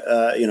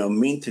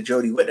mean to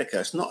Jodie Whittaker.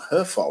 It's not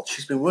her fault.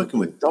 She's been working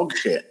with dog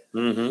shit.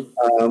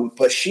 Mm-hmm.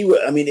 But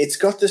it's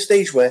got the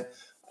stage where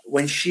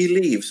when she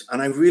leaves,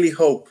 and I really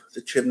hope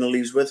that Chibnall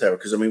leaves with her,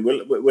 because I mean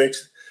we're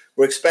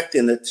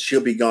expecting that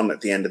she'll be gone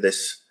at the end of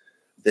this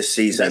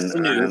season. That's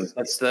the news.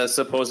 That's the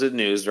supposed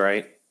news,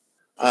 right?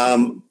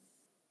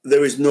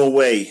 There is no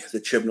way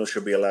that Chibnall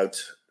should be allowed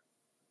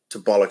to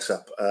bollocks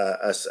up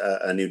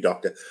a new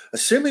Doctor,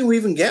 assuming we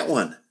even get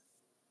one.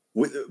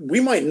 We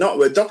might not.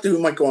 Doctor Who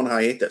might go on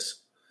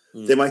hiatus.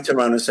 They might turn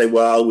around and say,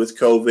 well, with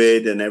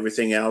COVID and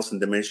everything else and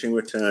diminishing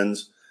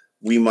returns,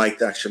 we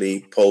might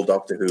actually pull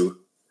Doctor Who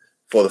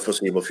for the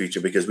foreseeable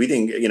future, because we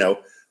didn't,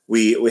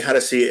 we had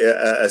a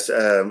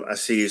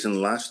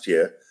season last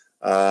year.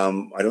 I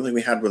don't think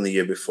we had one the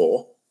year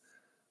before.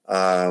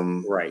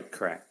 Right,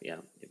 correct,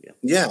 yeah.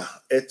 Yeah,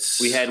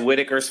 we had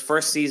Whittaker's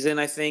first season,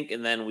 I think,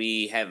 and then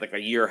we had like a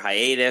year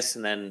hiatus,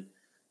 and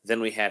then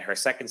we had her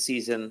second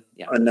season.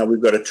 Yeah, and now we've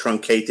got a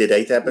truncated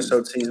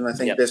 8-episode season. I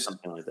think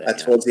something like that,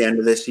 towards the end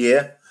of this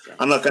year. Yeah.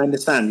 And look, I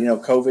understand,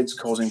 COVID's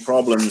causing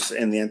problems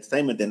in the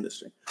entertainment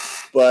industry,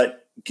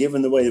 but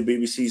given the way the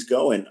BBC's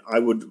going, I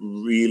would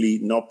really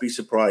not be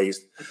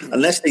surprised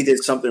unless they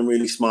did something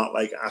really smart,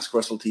 like ask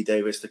Russell T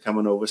Davis to come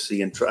and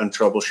oversee and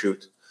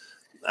troubleshoot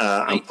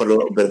and put a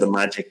little bit of the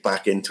magic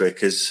back into it,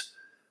 because.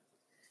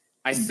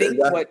 I think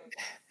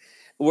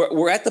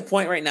we're at the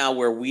point right now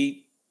where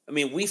we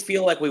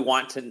feel like we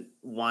want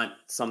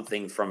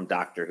something from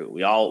Doctor Who.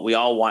 We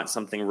all want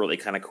something really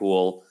kind of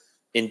cool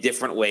in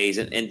different ways,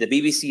 and the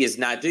BBC is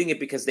not doing it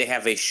because they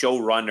have a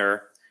showrunner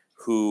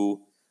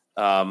who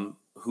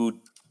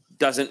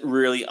doesn't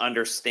really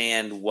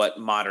understand what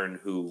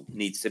modern Who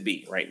needs to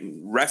be. Right,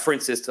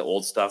 references to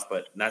old stuff,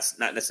 but that's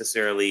not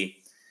necessarily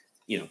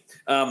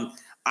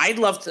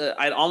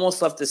I'd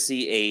almost love to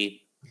see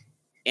a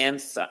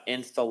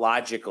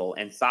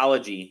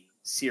anthology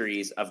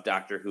series of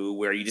Doctor Who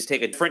where you just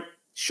take a different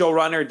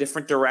showrunner,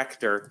 different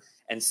director,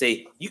 and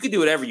say, you can do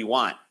whatever you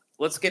want.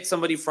 Let's get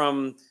somebody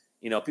from,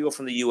 people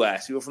from the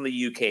US, people from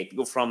the UK,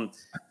 people from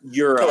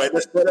Europe. All right,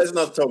 let's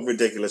not talk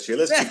ridiculous here.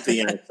 Let's keep the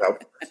Yanks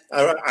out.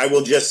 I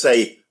will just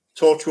say,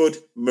 Torchwood,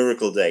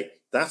 Miracle Day.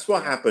 That's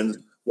what happens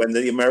when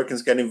the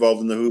Americans get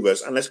involved in the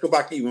Whoverse. And let's go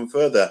back even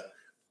further.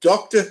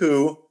 Doctor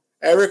Who,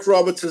 Eric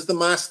Roberts is the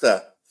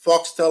master.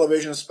 Fox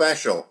television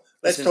special.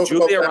 Let's talk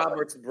Julia about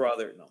Roberts'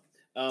 brother. No,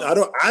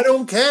 I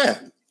don't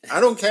care. I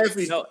don't care if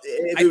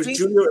it was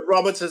Julia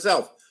Roberts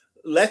herself.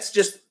 Let's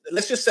just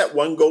set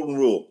one golden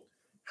rule.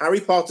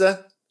 Harry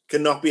Potter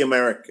cannot be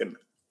American.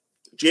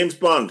 James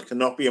Bond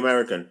cannot be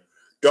American.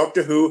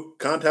 Doctor Who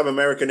can't have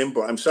American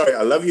input. I'm sorry.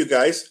 I love you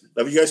guys.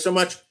 Love you guys so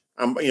much.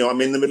 I'm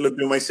in the middle of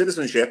doing my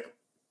citizenship,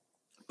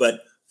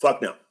 but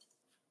fuck no.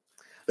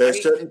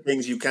 There's certain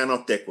things you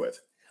cannot dick with.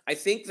 I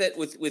think that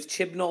with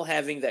Chibnall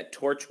having that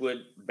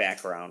Torchwood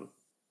background,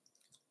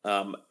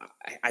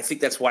 I think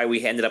that's why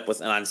we ended up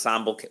with an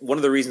ensemble. One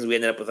of the reasons we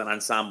ended up with an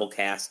ensemble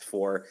cast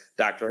for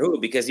Doctor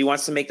Who, because he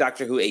wants to make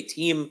Doctor Who a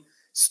team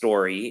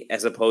story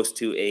as opposed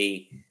to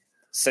a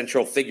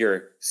central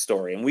figure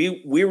story. And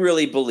we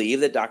really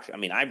believe that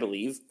I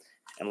believe,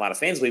 and a lot of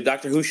fans believe,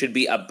 Doctor Who should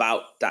be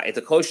about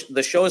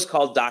the show is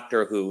called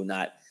Doctor Who,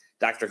 not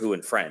Doctor Who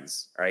and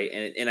Friends, right?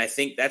 And I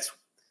think that's,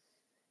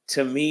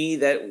 to me,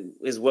 that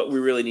is what we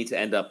really need to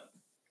end up,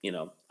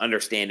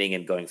 understanding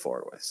and going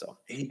forward with. So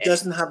he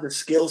doesn't have the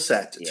skill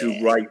set to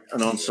write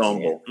an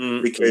ensemble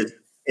because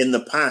in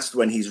the past,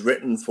 when he's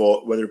written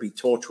for whether it be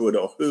Torchwood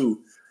or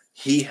Who,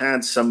 he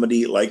had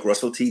somebody like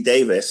Russell T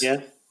Davies,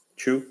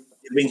 true,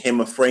 giving him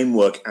a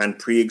framework and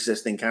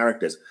pre-existing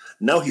characters.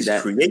 Now he's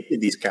created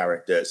these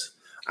characters,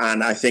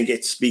 and I think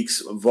it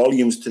speaks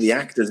volumes to the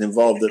actors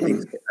involved that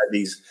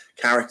these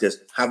characters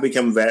have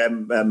become very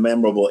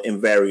memorable in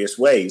various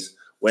ways.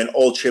 When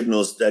all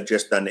Chibnall's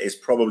just done is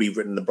probably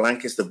written the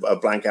blankest of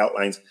blank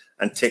outlines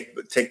and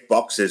tick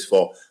boxes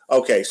for,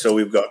 okay, so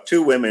we've got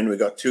two women, we've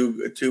got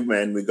two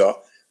men, we've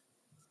got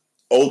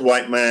old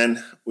white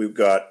man, we've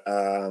got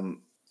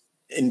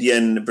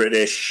Indian,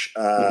 British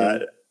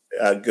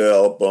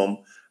girl, boom.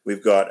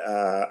 We've got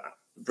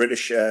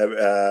British,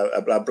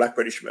 a black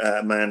British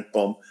man,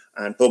 boom,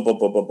 and boom, boom,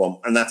 boom, boom, boom,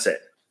 and that's it.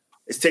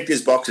 It's ticked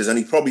his boxes, and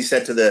he probably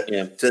said to the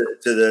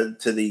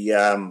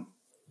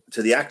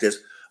actors,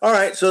 all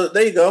right, so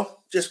there you go.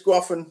 Just go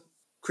off and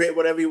create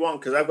whatever you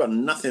want because I've got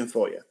nothing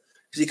for you.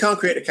 Because he can't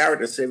create a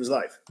character to save his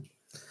life.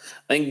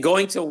 I think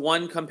going to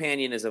one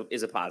companion is a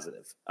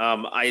positive.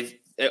 I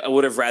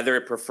would have rather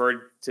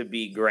preferred to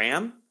be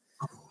Graham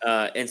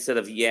instead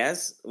of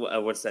Yaz.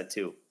 What's that,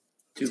 two?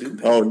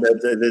 Oh,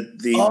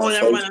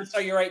 never mind. I'm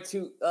sorry. You're right,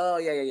 too. Oh,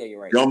 yeah, you're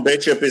right. John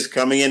Bishop is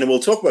coming in, and we'll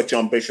talk about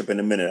John Bishop in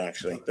a minute,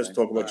 actually. Okay. Let's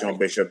talk about John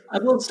Bishop. I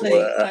will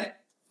say...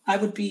 I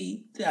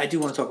do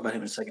want to talk about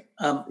him in a second.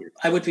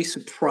 I would be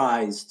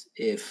surprised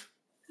if,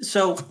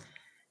 so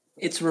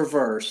it's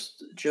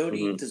reversed.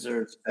 Jodie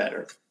deserves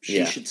better.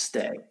 She should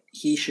stay.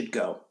 He should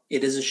go.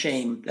 It is a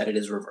shame that it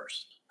is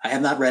reversed. I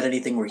have not read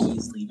anything where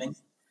he's leaving.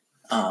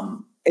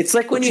 It's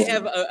like when you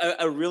have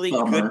a really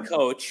good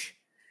coach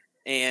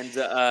and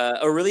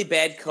a really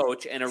bad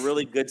coach and a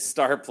really good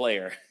star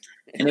player.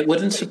 And it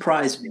wouldn't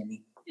surprise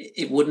me.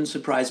 It wouldn't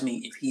surprise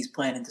me if he's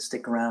planning to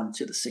stick around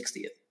to the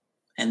 60th.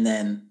 And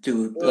then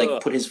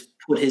put his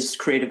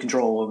creative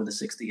control over the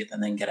 60th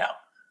and then get out.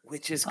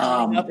 Which is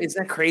coming up. Isn't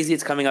that crazy?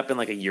 It's coming up in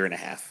like a year and a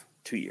half,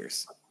 2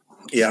 years.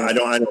 Yeah, I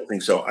don't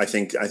think so. I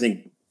think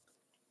and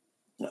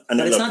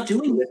but it's not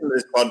doing listen to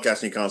this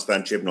podcast and you can't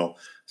stand Chibnall.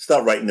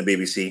 Start writing the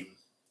BBC.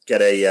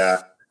 Get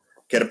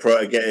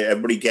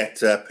everybody get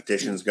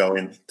petitions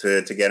going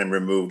to get him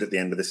removed at the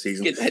end of the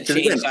season. Get that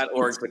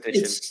change.org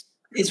petition.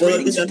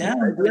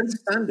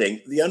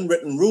 The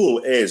unwritten rule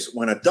is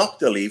when a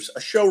doctor leaves, a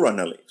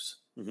showrunner leaves.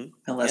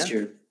 Unless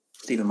you're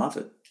Stephen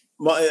Moffat.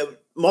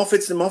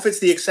 Moffat's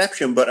the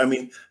exception, but I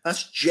mean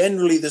that's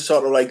generally the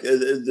sort of like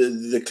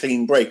the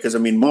clean break because I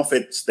mean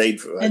Moffat stayed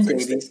for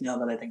Davies. Now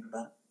that I think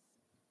about it,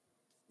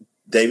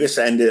 Davis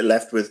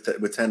left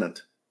with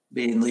Tennant.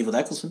 They didn't leave with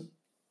Eccleston.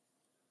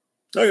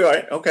 Oh, you're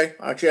right. Okay,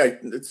 actually, I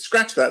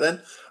scratch that.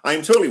 Then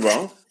I'm totally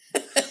wrong.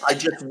 I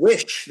just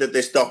wish that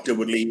this doctor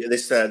would leave.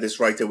 This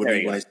writer would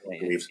leave when his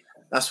doctor leaves.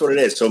 That's what it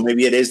is. So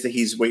maybe it is that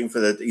he's waiting for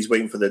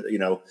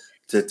the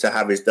to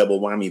have his double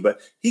whammy.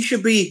 But he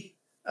should be.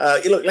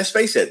 Look, let's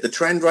face it. The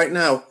trend right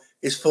now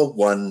is for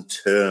one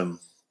term.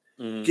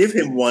 Give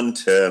him one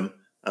term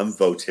and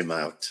vote him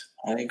out.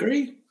 I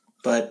agree,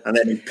 and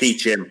then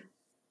impeach him.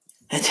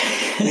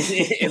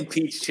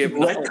 Impeach him.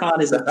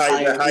 Retcon is a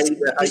high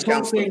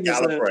council of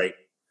Gallifrey.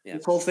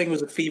 This whole thing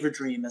was a fever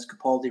dream as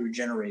Capaldi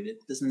regenerated.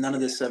 None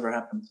of this ever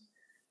happened.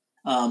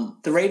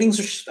 The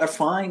ratings are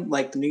fine.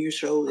 Like the New Year's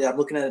show, I'm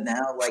looking at it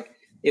now. Like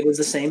it was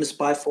the same as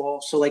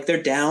Spyfall. So like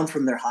they're down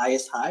from their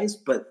highest highs,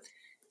 but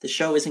the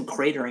show isn't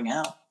cratering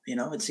out.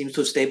 It seems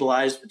to have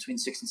stabilized between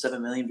 6 and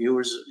 7 million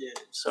viewers.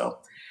 So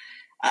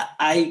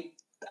I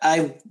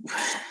I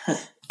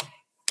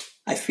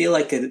feel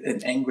like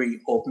an angry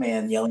old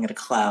man yelling at a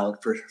cloud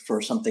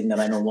for something that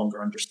I no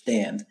longer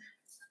understand.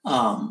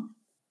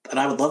 But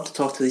I would love to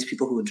talk to these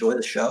people who enjoy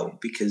the show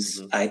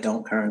because I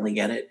don't currently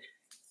get it.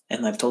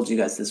 And I've told you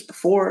guys this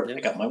before. Yeah. I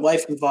got my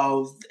wife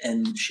involved,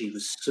 and she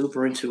was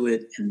super into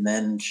it. And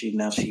then she's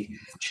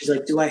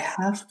like, "Do I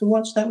have to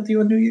watch that with you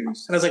on New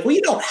Year's?" And I was like, "Well,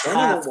 you don't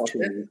have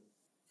to."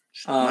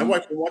 My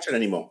wife won't watch it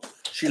anymore.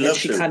 She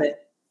loves it.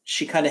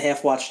 She kind of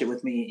half watched it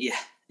with me, yeah.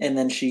 And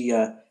then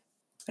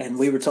and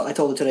we were. I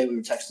told her today we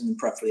were texting in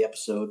prep for the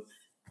episode,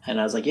 and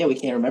I was like, "Yeah, we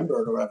can't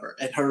remember it or whatever."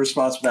 And her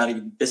response, without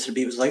even missing a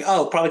beat, was like,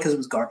 "Oh, probably because it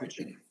was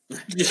garbage."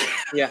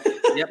 Yeah,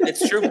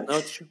 it's true. No,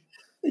 it's true.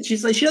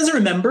 She's like, she doesn't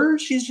remember.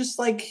 She's just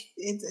like,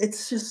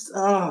 it's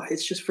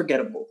just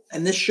forgettable.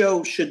 And this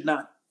show should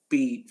not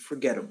be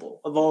forgettable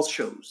of all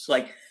shows.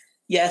 Like,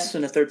 yes,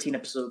 in a 13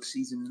 episode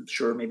season,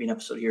 sure, maybe an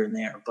episode here and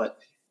there, but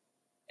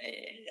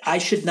I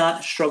should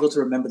not struggle to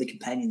remember the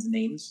companions'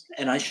 names,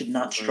 and I should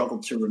not struggle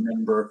to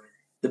remember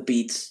the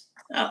beats.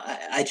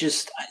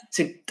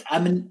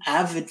 I'm an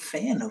avid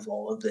fan of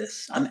all of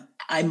this.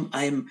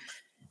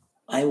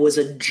 I was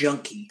a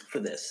junkie for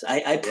this.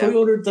 I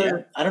pre-ordered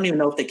I don't even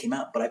know if they came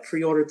out, but I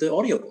pre-ordered the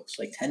audiobooks,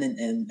 like Tennant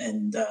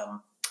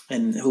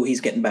and who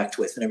he's getting back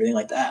with and everything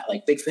like that.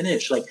 Like Big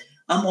Finish. Like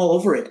I'm all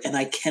over it, and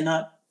I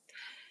cannot.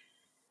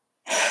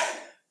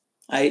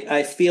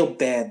 I feel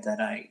bad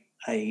that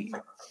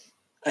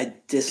I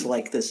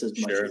dislike this as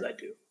much as I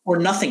do, or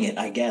nothing it,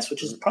 I guess,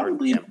 which is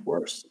probably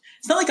worse.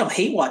 It's not like I'm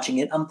hate watching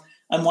it.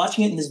 I'm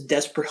watching it in this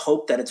desperate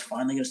hope that it's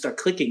finally going to start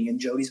clicking and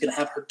Jodie's going to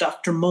have her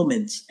doctor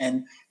moments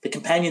and the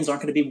companions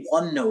aren't going to be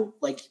one note.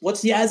 Like,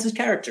 what's Yaz's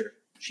character?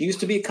 She used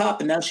to be a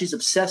cop and now she's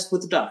obsessed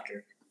with the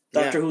doctor.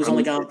 Doctor who's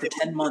only gone for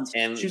 10 months.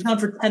 And she was gone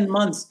for 10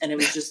 months and it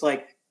was just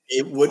like...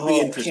 It would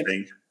be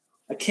interesting.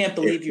 I can't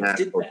believe you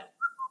did that.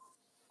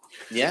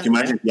 Yeah. Can you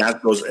imagine if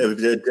Yaz goes,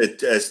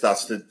 it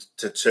starts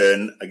to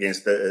turn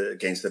against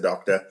the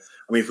doctor?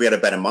 I mean, if we had a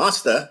better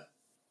master...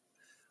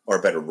 or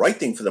better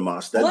writing for the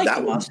master,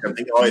 that would be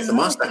something. Oh, if the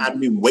master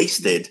hadn't been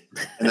wasted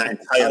in that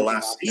entire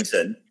last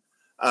season,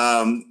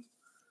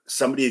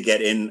 somebody would get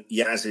in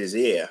Yaz's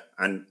ear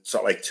and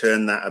sort of like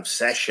turn that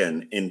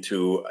obsession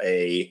into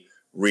a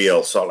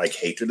real sort of like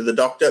hatred of the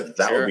doctor.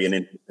 That would be an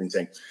interesting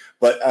thing.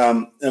 But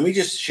let me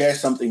just share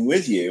something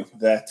with you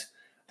that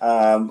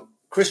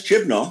Chris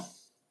Chibnall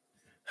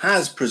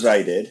has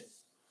presided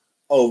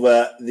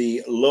over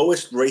the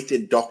lowest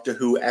rated Doctor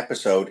Who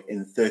episode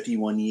in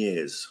 31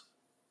 years.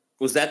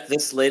 Was that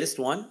this latest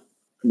one?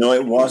 No,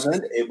 it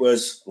wasn't. It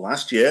was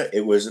last year.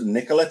 It was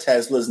Nikola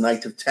Tesla's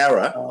Night of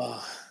Terror.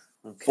 Oh,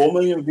 okay. 4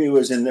 million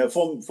viewers in the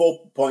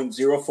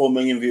 4.04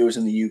 million viewers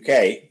in the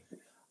UK.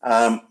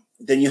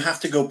 Then you have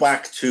to go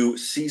back to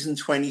season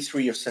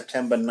 23 of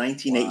September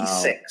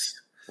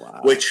 1986,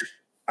 which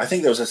I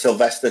think there was a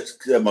Sylvester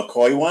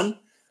McCoy one.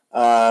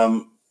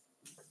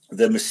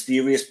 The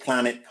Mysterious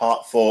Planet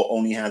Part 4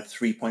 only had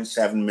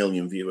 3.7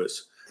 million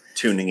viewers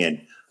tuning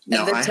in.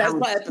 Now, and the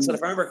Tesla episode,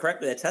 if I remember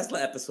correctly, the Tesla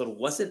episode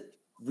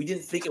we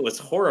didn't think it was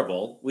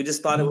horrible. We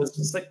just thought it was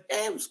just like,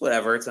 it was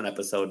whatever. It's an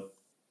episode.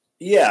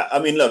 Yeah. I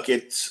mean, look,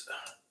 to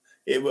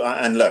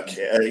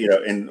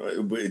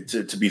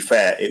be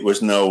fair, it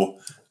was no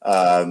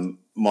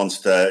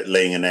monster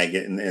laying an egg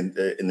in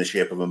the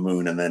shape of a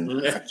moon and then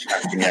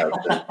hatching out.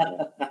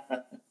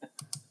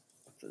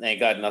 Thank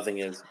God nothing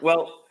is.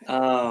 Well,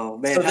 oh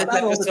man, so that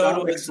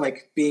episode was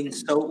like being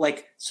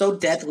so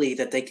deadly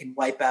that they can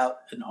wipe out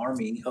an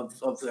army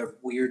of their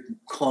weird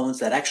clones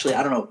that actually,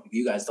 I don't know if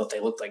you guys thought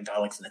they looked like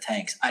Daleks in the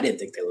tanks. I didn't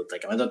think they looked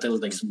like them. I thought they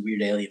looked like some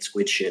weird alien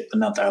squid shit, but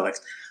not Daleks.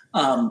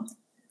 And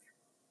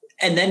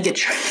then get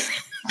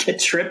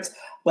tripped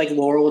like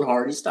Laurel and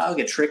Hardy style,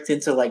 get tricked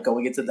into like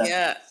going into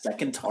that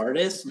second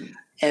TARDIS,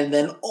 and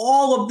then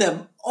all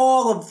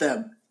of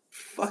them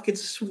fucking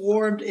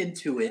swarmed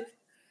into it.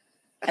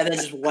 And then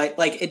just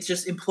it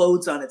just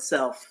implodes on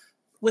itself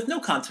with no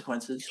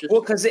consequences.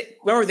 Well, because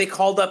remember they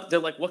called up. They're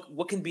like,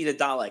 "What can beat a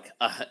Dalek?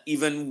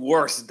 Even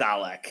worse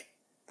Dalek."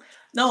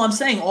 No, I'm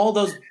saying all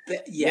those.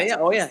 Yeah.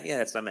 Oh yeah.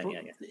 That's what I meant.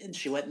 Yeah. And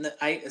she went.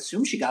 I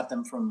assume she got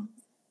them from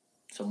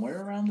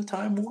somewhere around the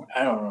Time War.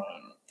 I don't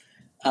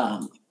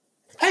know.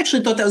 I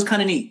actually thought that was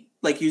kind of neat.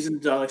 Like using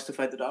the Daleks to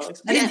fight the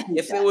Daleks.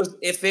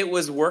 If it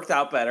was worked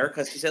out better,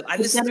 because she said,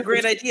 "This is a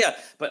great idea,"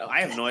 but I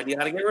have no idea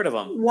how to get rid of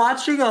them.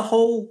 Watching a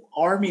whole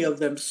army of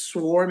them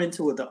swarm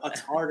into a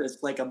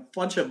TARDIS like a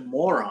bunch of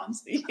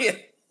morons,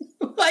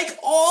 like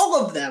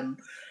all of them.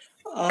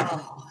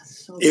 Oh,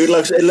 it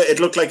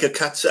looked like a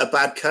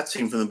bad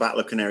cutscene from the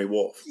Battle of Canary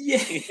Wharf.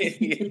 Yeah,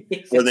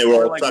 when they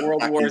were all like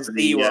World War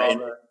Z,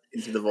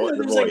 into the void.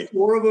 There's like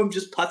 4 of them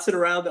just putzing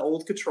around the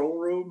old control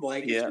room.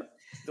 Like, they're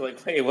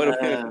like, "Hey, what?"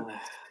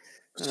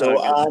 So,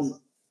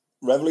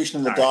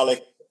 Revolution of the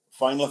Dalek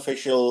final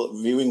official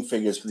viewing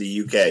figures for the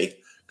UK,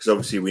 because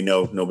obviously we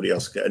know nobody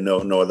else,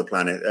 no other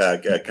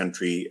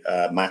country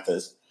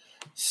matters.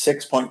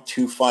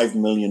 6.25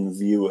 million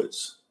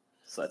viewers,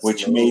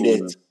 which made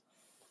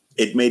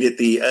it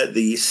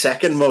the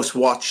second most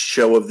watched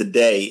show of the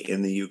day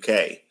in the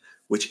UK,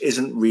 which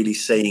isn't really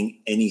saying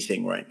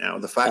anything right now.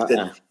 The fact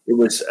that it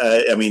was,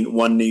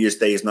 one New Year's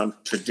Day is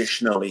not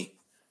traditionally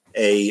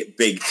a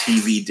big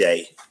TV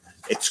day.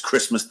 It's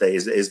Christmas Day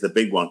is the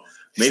big one.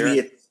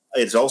 Maybe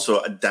it's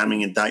also a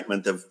damning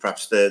indictment of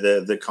perhaps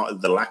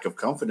the lack of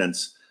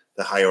confidence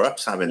the higher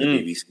ups have in the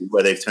BBC,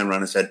 where they've turned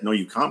around and said, "No,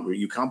 you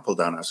can't pull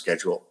down our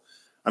schedule."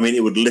 I mean,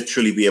 it would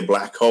literally be a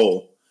black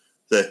hole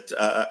that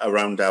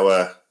around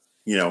our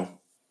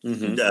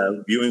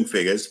viewing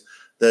figures,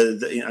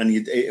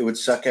 it would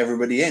suck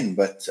everybody in.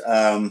 But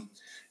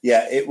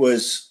it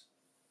was,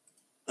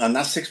 and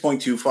that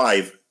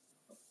 6.25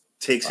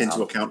 takes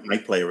into account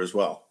iPlayer as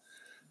well.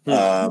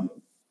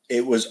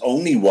 It was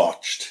only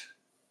watched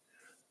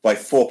by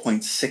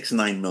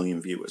 4.69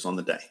 million viewers on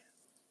the day,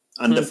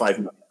 under 5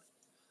 million,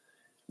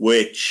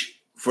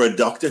 which for a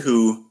Doctor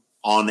Who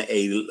on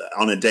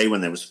a day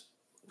when there was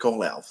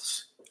call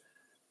elves,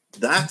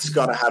 that's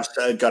got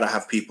to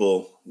have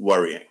people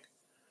worrying,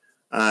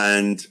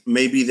 and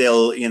maybe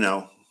they'll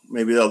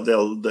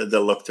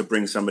look to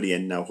bring somebody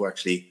in now who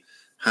actually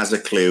has a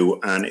clue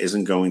and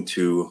isn't going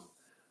to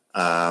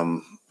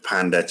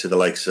pander to the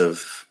likes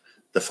of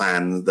the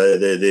fan,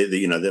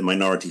 the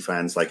minority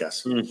fans like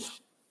us.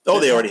 Oh,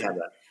 they already have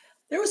that.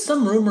 There was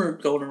some rumor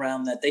going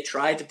around that they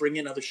tried to bring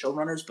in other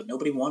showrunners, but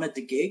nobody wanted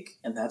the gig,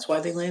 and that's why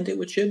they landed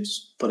with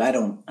Chibs. But I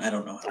don't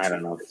know. I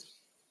don't know.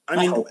 I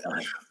mean, hope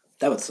not.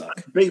 That would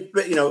suck. But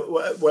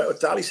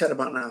what Dali said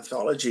about an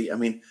anthology. I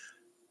mean,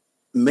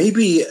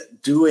 maybe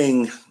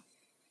doing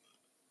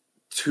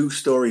 2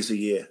 stories a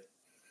year,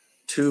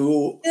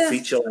 2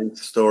 feature-length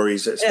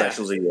stories,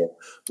 specials a year.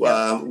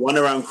 One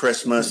around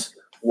Christmas,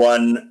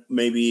 one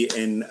maybe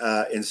in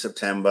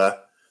September.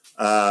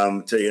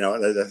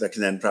 That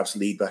can then perhaps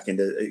lead back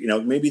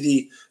into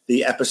maybe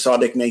the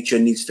episodic nature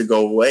needs to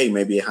go away.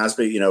 Maybe it has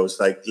been it's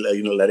like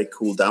let it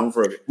cool down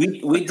for a bit.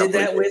 We did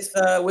that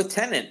with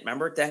Tennant.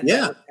 Remember that?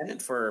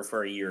 Tennant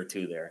for a year or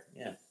 2 there.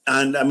 Yeah.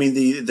 And I mean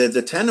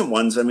the Tennant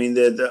ones. I mean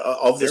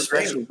the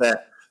specials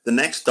there. The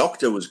Next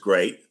Doctor was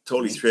great.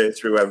 Totally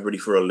threw everybody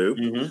for a loop.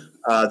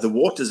 The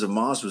Waters of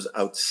Mars was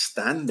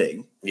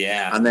outstanding.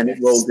 Yeah. And then it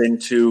rolled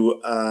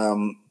into.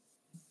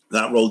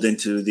 That rolled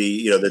into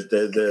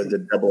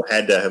the double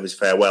header of his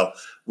farewell.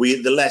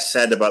 The less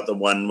said about the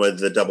one with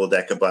the double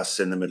decker bus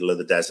in the middle of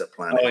the desert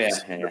planet. Oh yeah.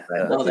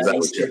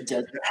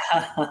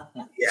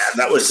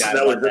 That was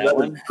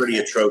pretty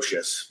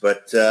atrocious.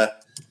 But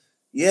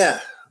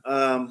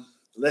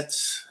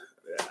let's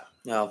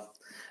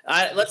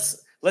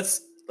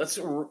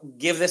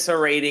give this a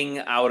rating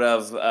out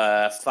of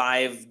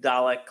 5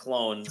 Dalek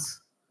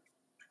clones.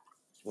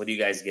 What do you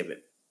guys give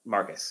it,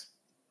 Marcus?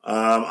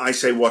 I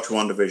say watch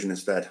WandaVision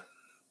instead.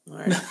 All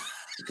right.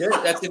 Good.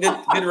 That's a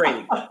good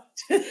rating.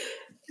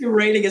 Your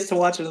rating is to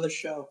watch another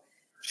show.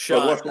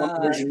 Sean, watch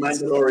WandaVision,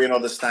 Mandalorian, or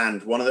The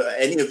Stand.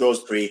 Any of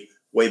those 3,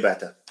 way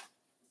better.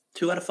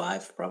 2 out of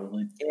 5,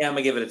 probably. Yeah, I'm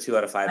gonna give it a 2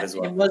 out of 5 as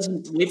well. It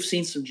wasn't. We've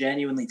seen some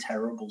genuinely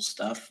terrible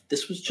stuff.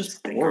 This was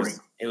just boring.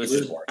 It was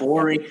just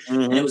boring,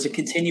 and it was a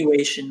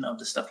continuation of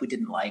the stuff we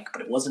didn't like.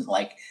 But it wasn't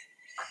like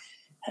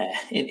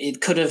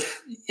it could have.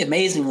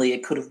 Amazingly,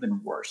 it could have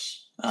been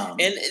worse.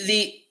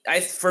 The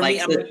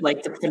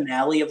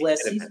finale of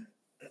last season.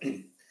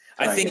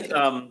 I think.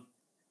 I'm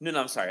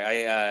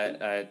sorry.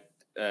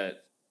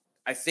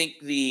 I think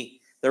the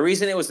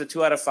reason it was a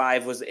 2 out of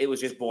 5 was it was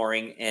just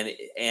boring,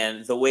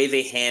 and the way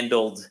they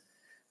handled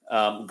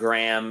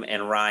Graham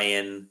and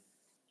Ryan,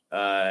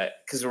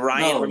 because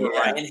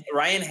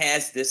Ryan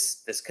has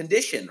this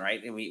condition,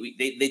 right? And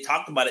they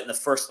talked about it in the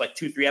first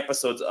 2-3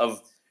 episodes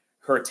of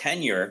her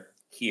tenure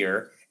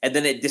here, and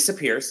then it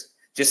disappears,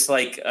 just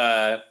like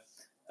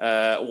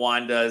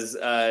Wanda's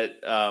in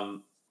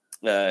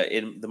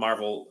the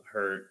Marvel,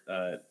 her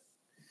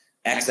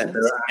accent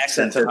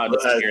somehow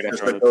disappeared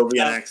after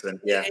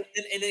accent, yeah.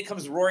 And it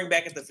comes roaring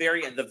back at the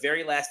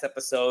very last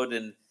episode,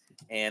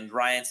 and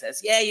Ryan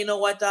says, "Yeah, you know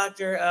what,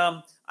 Doctor?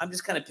 I'm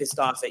just kind of pissed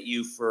off at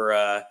you for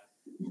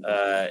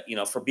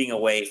for being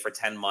away for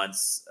 10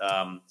 months.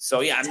 So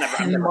yeah, I'm never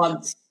 10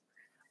 months.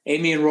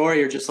 Amy and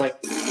Rory are just like."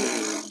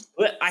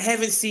 I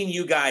haven't seen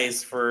you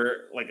guys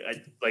for like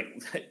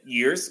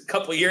years,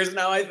 couple years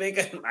now. I think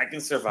I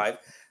can survive.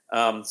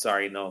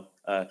 Sorry, no.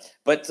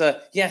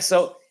 Yeah.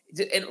 So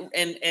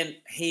and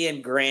he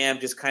and Graham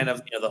just kind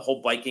of the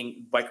whole bike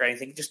riding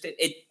thing. Just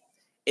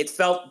it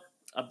felt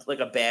like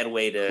a bad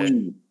way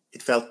to.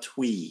 It felt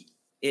twee.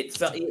 It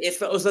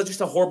was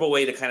just a horrible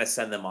way to kind of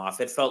send them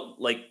off. It felt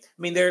like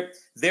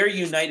they're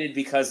united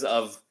because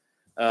of.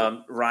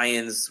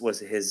 Ryan's was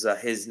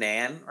his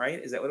nan, right?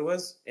 Is that what it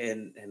was?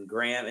 And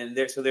Graham, and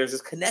there's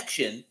this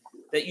connection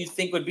that you'd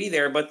think would be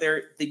there, but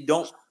they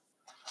don't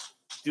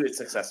do it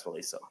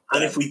successfully. So,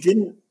 and if we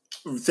didn't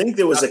think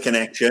there was a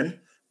connection,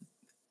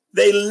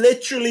 they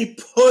literally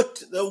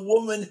put the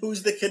woman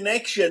who's the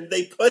connection.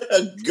 They put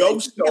a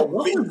ghost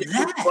in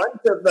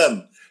front of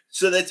them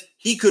so that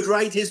he could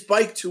ride his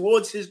bike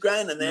towards his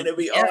gran, and then it'd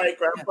be all right,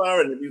 Grandpa,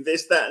 and it'd be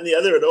this, that, and the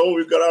other, and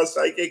we've got our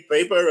psychic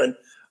paper, and.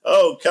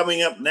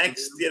 Coming up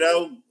next,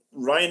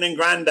 Ryan and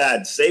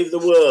Grandad save the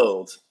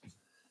world.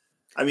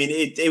 I mean,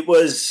 it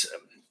was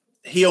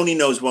he only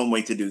knows one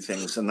way to do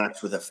things, and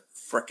that's with a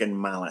frickin'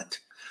 mallet.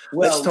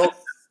 Well,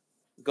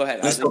 go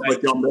ahead. Let's talk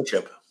about John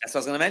Bishop. That's what I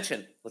was going to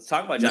mention. Let's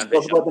talk about John Bishop.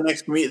 Let's talk about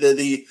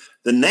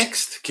the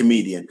next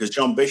comedian, because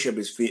John Bishop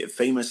is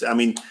famous. I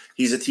mean,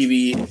 he's a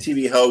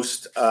TV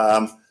host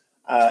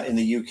in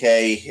the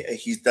UK.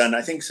 He's done,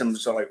 I think,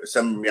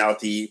 some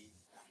reality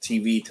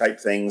TV type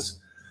things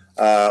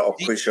or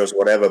quiz shows or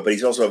whatever. But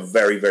he's also a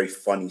very, very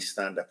funny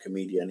stand-up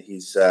comedian.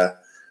 He's,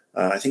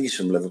 I think he's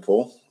from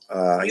Liverpool.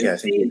 I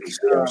think he's.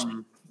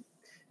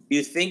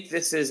 You think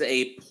this is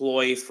a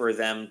ploy for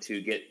them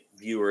to get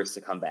viewers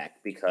to come back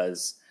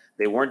because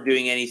they weren't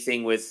doing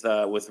anything with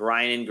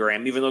Ryan and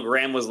Graham, even though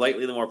Graham was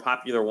likely the more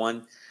popular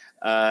one.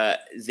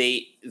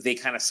 They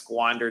kind of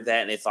squandered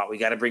that, and they thought we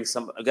got to bring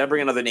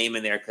another name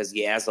in there because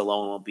Yaz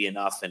alone won't be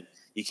enough, and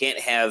you can't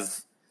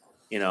have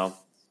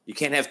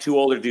two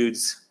older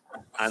dudes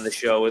on the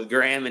show with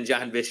Graham and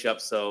John Bishop.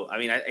 So I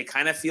mean, it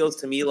kind of feels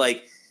to me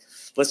like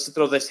let's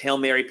throw this Hail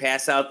Mary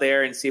pass out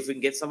there and see if we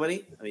can get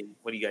somebody. I mean,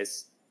 what are your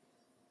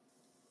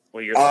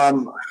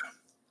thoughts?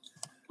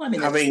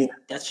 Well, I mean,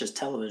 that's just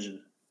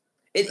television.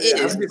 It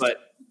is,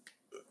 but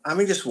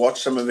just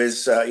watched some of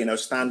his,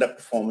 stand-up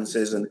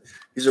performances, and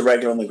he's a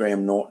regular on the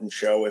Graham Norton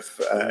show.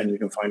 And you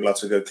can find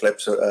lots of good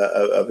clips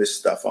of his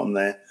stuff on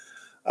there.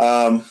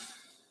 I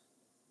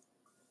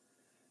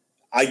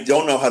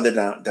don't know how the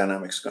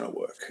dynamic's going to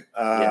work.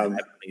 I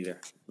don't either.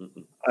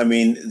 Mm-mm. I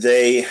mean,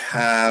 they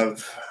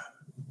have.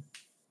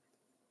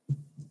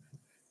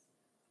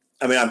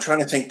 I mean, I'm trying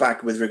to think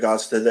back with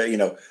regards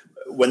to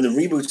when the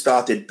reboot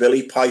started.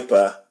 Billy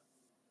Piper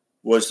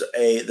was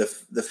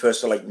the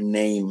first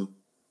name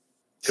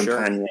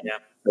companion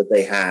that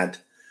they had.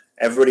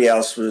 Everybody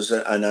else was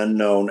an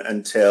unknown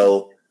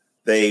until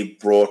they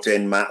brought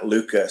in Matt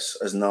Lucas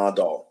as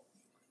Nardole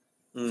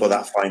for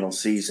that final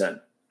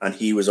season, and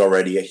he was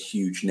already a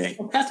huge name.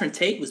 Well, Catherine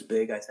Tate was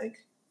big, I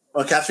think.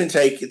 Well, Catherine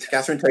Tate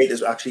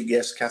is actually,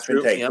 yes,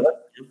 Catherine Tate, yep.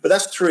 But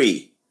that's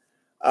three,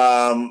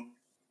 and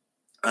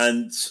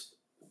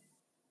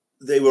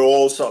they were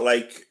all sort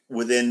of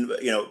within,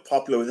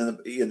 popular within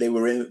they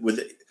were in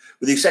with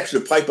the exception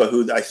of Piper,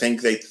 who I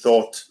think they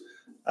thought,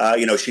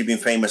 she'd been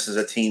famous as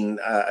a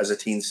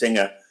teen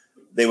singer.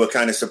 They were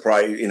kind of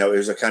surprised, it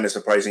was a kind of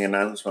surprising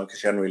announcement because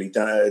she hadn't really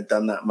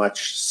done that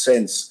much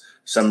since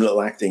some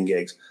little acting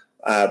gigs.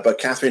 But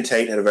Catherine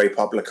Tate had a very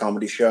popular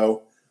comedy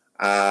show.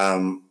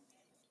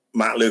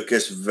 Matt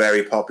Lucas,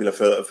 very popular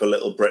for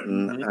Little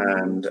Britain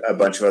and a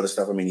bunch of other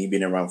stuff. I mean, he'd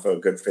been around for a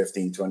good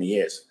 15, 20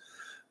 years.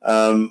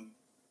 I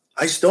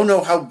just don't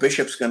know how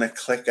Bishop's going to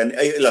click. And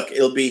look,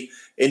 it'll be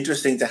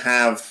interesting to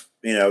have,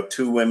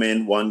 two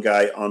women, one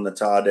guy on the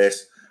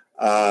TARDIS.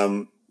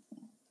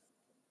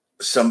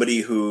 Somebody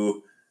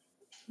who,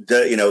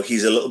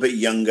 he's a little bit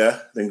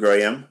younger than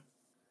Graham.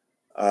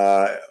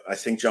 I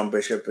think John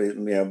Bishop,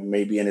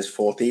 maybe in his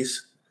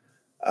 40s.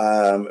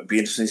 It'd be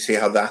interesting to see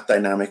how that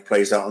dynamic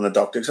plays out on the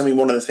Doctor. Because I mean,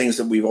 one of the things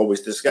that we've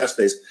always discussed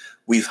is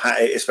we've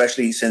had,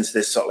 especially since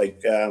this sort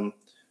of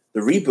the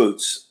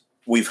reboots,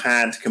 we've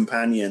had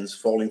companions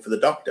falling for the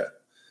Doctor.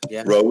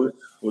 Yeah. Rose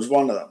was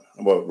one of them.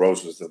 Well,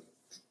 Rose was the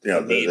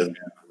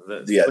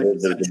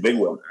big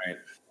one.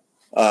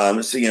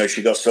 Right. So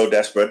she got so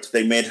desperate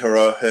they made her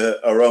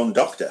own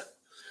Doctor.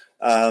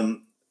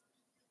 And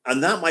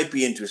that might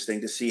be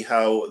interesting to see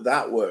how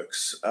that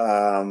works.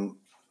 I'm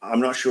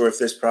not sure if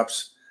this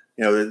perhaps,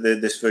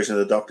 this version of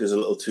the Doctor is a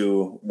little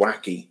too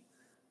wacky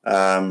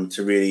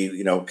to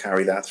really,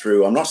 carry that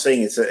through. I'm not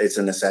saying it's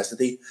a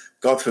necessity.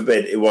 God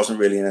forbid it wasn't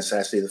really a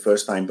necessity the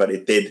first time, but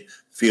it did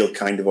feel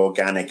kind of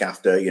organic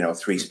after,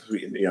 three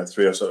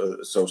or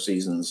so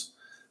seasons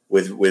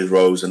with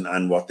Rose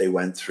and what they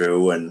went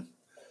through. And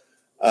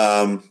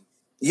so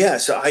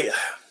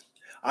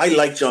I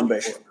like John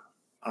Bishop.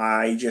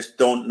 I just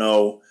don't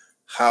know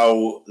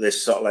how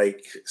this sort of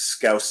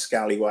scouse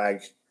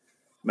scallywag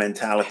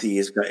mentality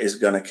is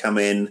going to come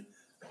in.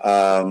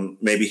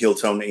 Maybe he'll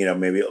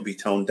maybe it'll be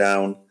toned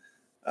down.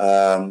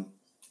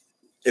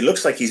 It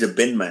looks like he's a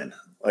bin man,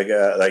 like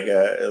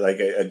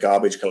a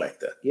garbage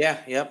collector. Yeah.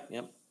 Yep.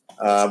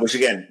 Which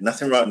again,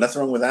 nothing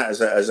wrong with that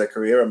as a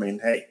career. I mean,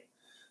 hey,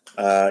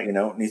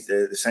 needs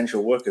the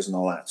essential workers and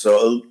all that.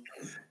 So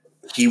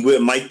he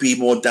might be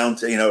more down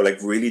to,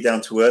 really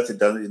down to earth.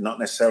 It's not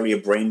necessarily a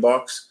brain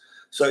box.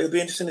 So it'll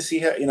be interesting to see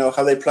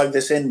how they plug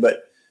this in.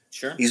 But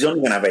sure, he's only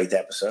going to have 8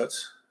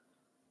 episodes.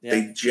 Yeah.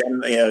 They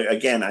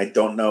again, I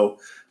don't know,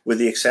 with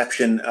the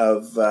exception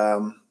of,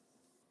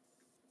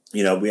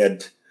 we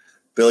had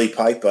Billy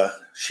Piper.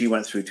 She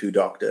went through 2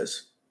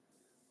 doctors.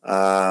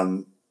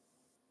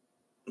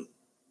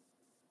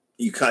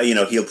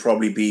 He'll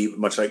probably be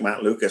much like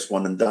Matt Lucas,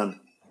 one and done,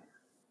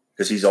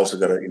 because he's also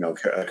got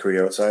a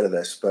career outside of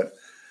this. But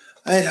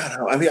I don't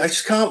know. I mean, I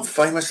just can't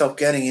find myself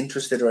getting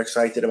interested or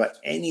excited about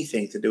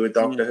anything to do with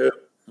Doctor Who.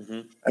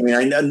 Mm-hmm. I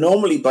mean,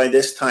 normally by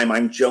this time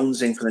I'm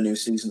jonesing for the new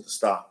season to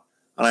start,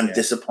 and I'm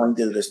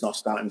disappointed that it's not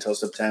starting until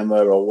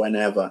September or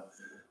whenever.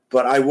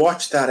 But I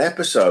watched that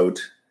episode,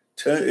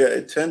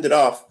 turned it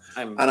off,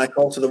 and I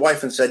called to the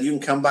wife and said, "You can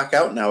come back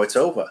out now. It's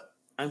over."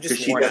 I'm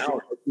just worn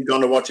out. She's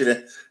going to watch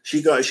it.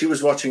 She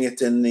was watching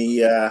it in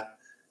the.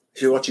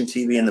 She was watching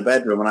TV in the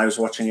bedroom, and I was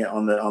watching it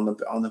on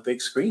the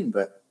big screen.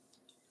 But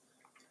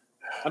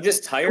I'm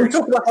just tired. We're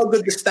talking about how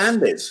good The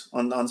Stand is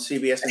on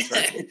CBS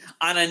Interactive.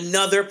 On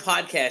another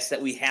podcast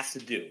that we have to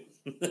do.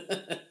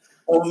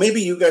 Or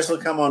maybe you guys will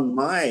come on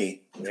my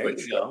There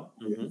Twitch you go.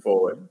 moving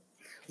forward.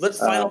 Let's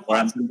final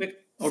thoughts.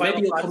 Or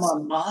maybe you'll come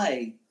on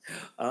my.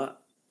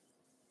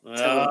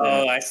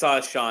 I saw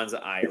Sean's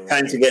eye.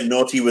 Time to get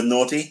naughty with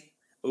naughty.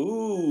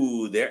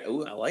 Ooh,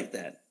 I like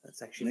that.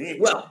 That's actually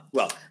well.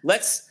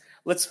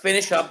 Let's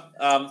finish up.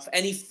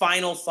 Any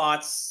final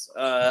thoughts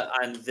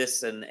on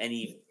this and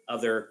any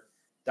other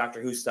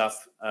Doctor Who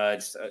stuff?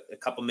 Just a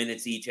couple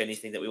minutes each.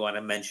 Anything that we want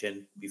to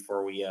mention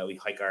before we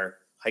hike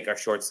our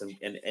shorts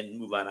and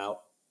move on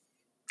out.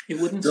 It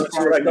wouldn't surprise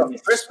me. What I got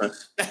for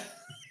Christmas?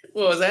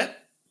 What was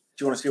that?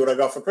 Do you want to see what I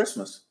got for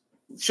Christmas?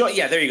 Sure.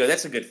 Yeah, there you go.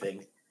 That's a good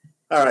thing.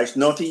 All right,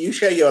 Naughty, you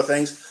share your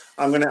things.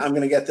 I'm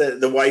gonna get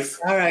the wife.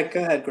 All right,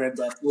 go ahead,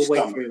 Granddad. We'll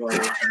wait for you while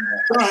you're All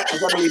right,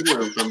 I've got to leave the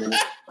room for a minute.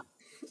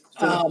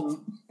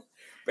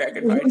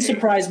 It wouldn't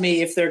surprise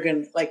me if they're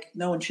going to, like,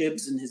 Noah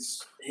Chibbs and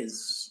his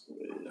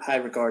high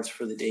regards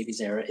for the Davies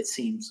era, it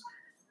seems.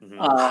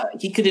 Mm-hmm.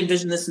 He could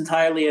envision this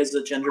entirely as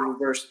a gender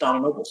reversed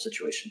Donna Noble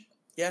situation.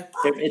 Yeah.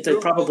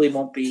 It probably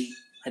won't be,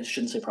 I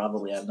shouldn't say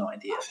probably, I have no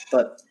idea.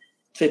 But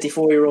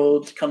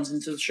 54-year-old comes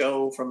into the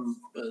show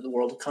from the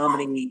world of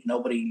comedy.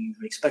 Nobody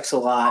expects a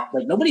lot.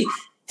 Like, nobody,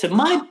 to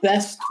my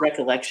best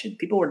recollection,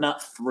 people were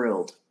not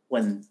thrilled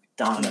when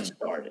Donna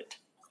started.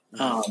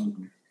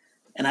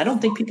 And I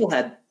don't think people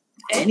had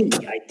any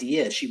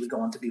idea she would go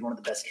on to be one of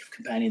the best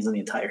companions in the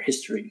entire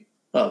history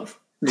of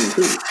New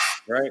Who.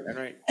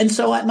 Right. And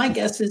so my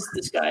guess is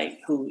this guy,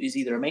 who is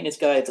either a maintenance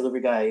guy, a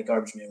delivery guy, a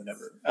garbage man,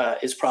 whatever,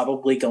 is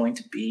probably going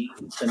to be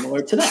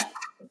similar to that.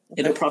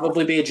 It'll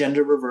probably be a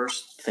gender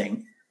reversed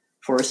thing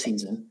for a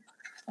season.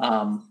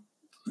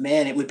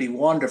 Man, it would be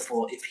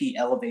wonderful if he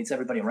elevates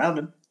everybody around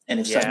him, and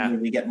if suddenly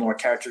we get more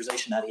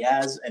characterization that he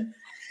has, and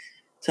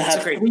to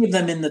have 3 of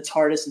them in the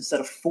TARDIS instead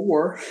of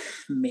 4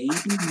 maybe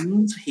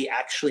means he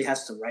actually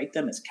has to write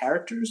them as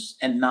characters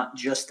and not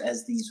just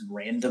as these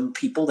random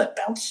people that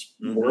bounce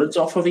words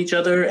off of each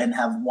other and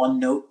have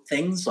one-note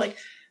things like,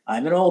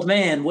 I'm an old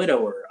man,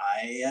 widower.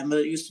 I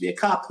used to be a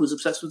cop who's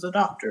obsessed with a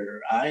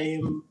doctor. I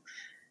am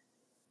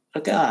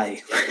a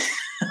guy.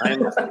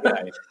 I'm a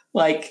guy.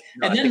 Like,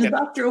 no, and then the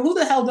doctor, who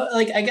the hell,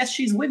 like, I guess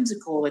she's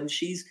whimsical and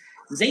she's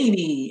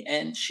zany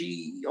and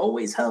she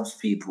always helps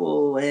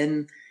people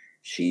and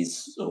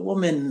she's a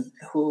woman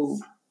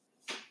who,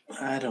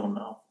 I don't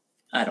know.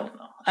 I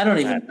don't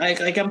even,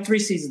 like, I'm 3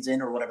 seasons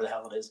in or whatever the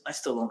hell it is. I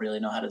still don't really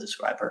know how to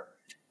describe her.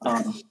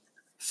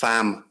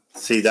 Fam.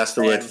 See, that's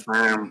the word,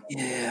 fam.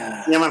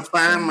 Yeah. You're my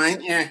fam,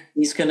 ain't you?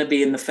 He's going to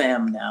be in the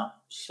fam now,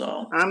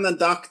 so. I'm the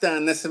doctor,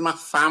 and this is my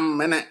fam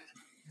minute.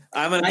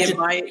 I'm going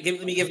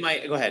to give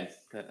my, go ahead.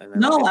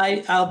 No,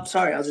 I'm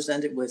sorry. I'll just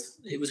end it with,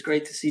 it was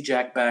great to see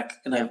Jack back,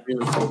 and I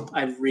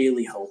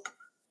really hope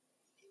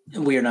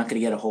we are not going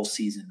to get a whole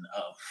season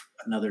of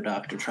another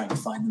Doctor trying to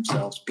find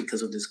themselves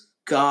because of this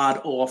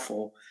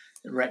god-awful,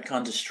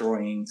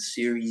 retcon-destroying,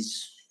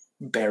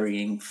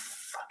 series-burying,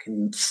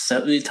 fucking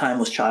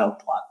timeless child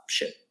plot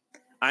shit.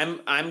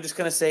 I'm just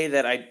going to say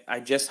that I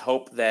just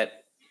hope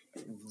that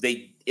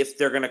if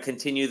they're going to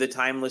continue the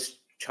timeless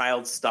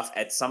child stuff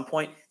at some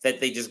point, that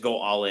they just go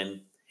all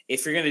in.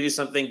 If you're going to do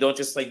something, don't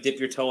just like dip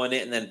your toe in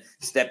it and then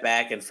step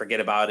back and forget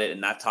about it and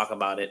not talk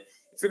about it.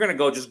 If you're going to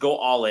go, just go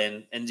all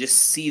in and just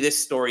see this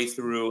story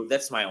through.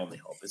 That's my only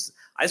hope.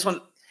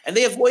 And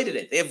they avoided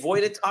it. They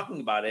avoided talking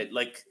about it,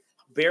 like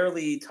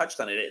barely touched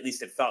on it. At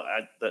least it felt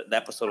the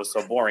episode was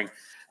so boring.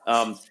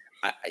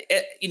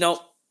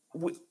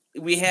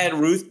 We had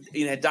Ruth,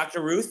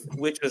 Dr. Ruth,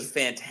 which was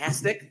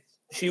fantastic.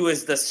 She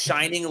was the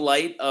shining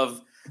light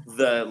of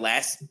the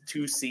last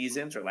 2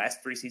 seasons or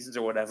last 3 seasons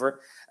or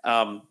whatever.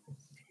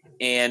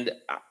 And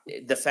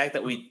the fact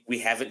that we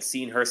haven't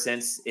seen her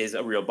since is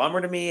a real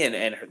bummer to me,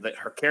 and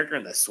her character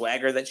and the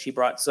swagger that she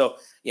brought. So,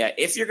 yeah,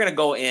 if you're going to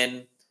go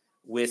in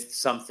with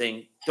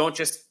something, don't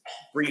just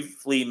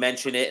briefly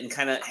mention it and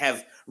kind of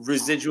have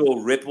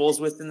residual ripples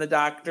within the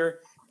Doctor.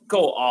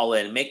 Go all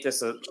in. Make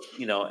this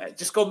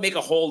just go make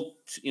a whole,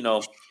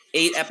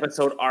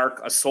 8-episode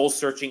arc, a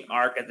soul-searching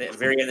arc. At the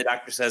very end, the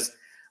Doctor says,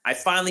 I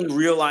finally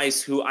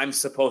realize who I'm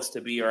supposed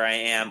to be or I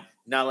am.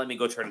 Now let me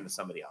go turn into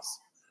somebody else.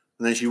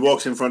 And then she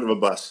walks in front of a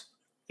bus.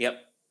 Yep.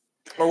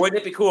 Or wouldn't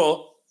it be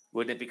cool?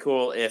 Wouldn't it be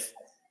cool if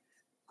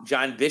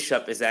John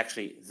Bishop is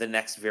actually the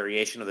next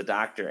variation of the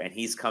Doctor and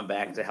he's come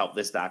back to help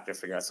this Doctor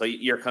figure out? So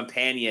your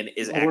companion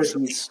is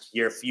actually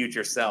your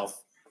future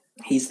self.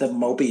 He's the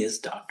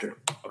Mobius Doctor.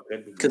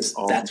 Because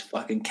that's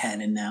fucking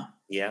canon now.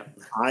 Yeah.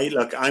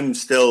 I'm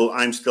still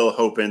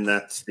hoping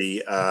that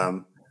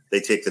they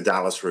take the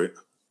Dallas route.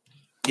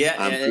 Yeah.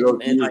 I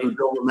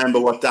don't remember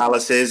what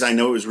Dallas is. I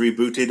know it was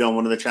rebooted on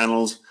one of the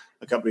channels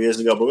a couple of years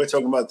ago, but we're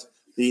talking about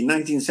the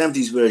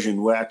 1970s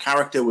version where a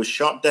character was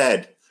shot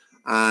dead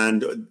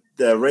and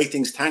the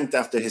ratings tanked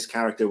after his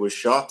character was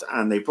shot,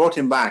 and they brought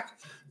him back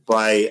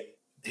by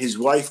his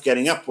wife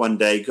getting up one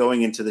day,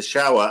 going into the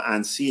shower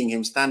and seeing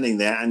him standing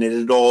there, and it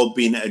had all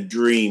been a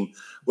dream.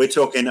 We're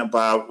talking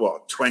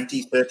about,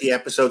 20, 30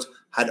 episodes,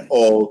 had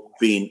all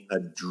been a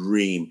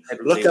dream.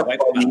 Look up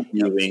Bobby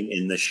viewing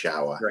in the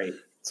shower. Great.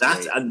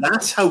 And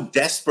that's how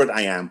desperate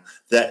I am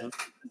that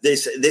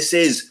this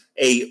is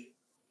a...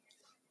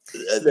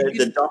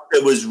 The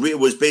Doctor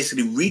was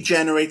basically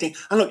regenerating.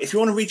 And look, if you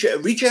want to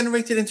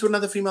regenerate it into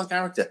another female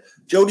character,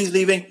 Jodie's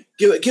leaving.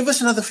 Give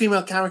us another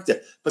female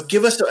character, but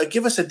give us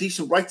a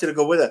decent writer to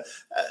go with her,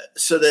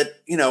 so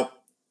that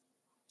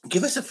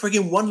give us a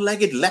friggin'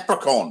 one-legged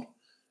leprechaun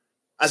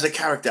as a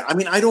character. I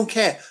mean, I don't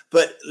care,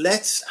 but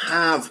let's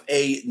have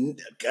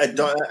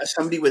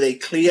somebody with a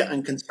clear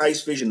and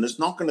concise vision that's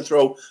not going to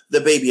throw the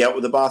baby out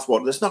with the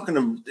bathwater. That's not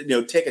going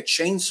to take a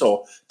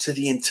chainsaw to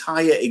the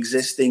entire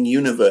existing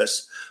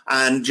universe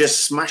and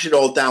just smash it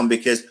all down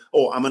because,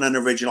 I'm an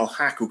unoriginal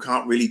hack who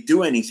can't really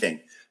do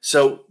anything.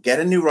 So get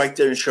a new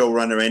writer and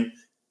showrunner in,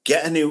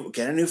 get a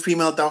new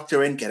female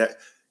doctor in,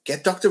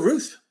 get Dr.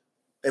 Ruth.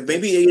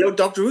 Maybe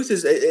Dr. Ruth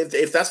is,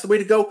 if that's the way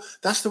to go,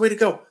 that's the way to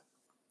go.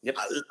 Yep.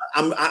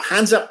 I'm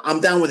hands up. I'm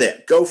down with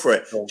it. Go for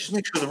it. Cool. Just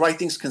make sure the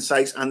writing's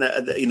concise and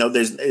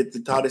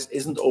the TARDIS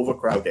isn't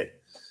overcrowded.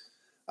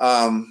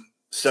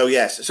 So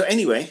yes. So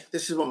anyway,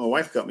 this is what my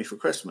wife got me for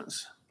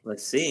Christmas.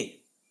 Let's see.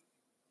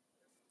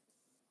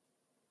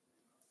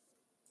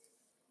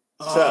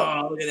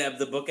 So look at that,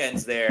 the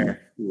bookends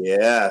there.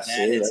 Yeah,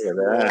 see, look at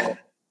that.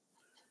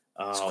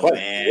 Oh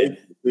man,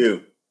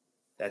 too.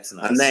 That's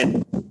nice. And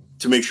then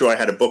to make sure I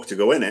had a book to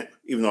go in it,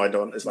 even though I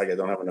don't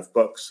have enough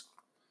books.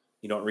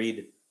 You don't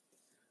read.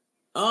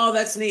 Oh,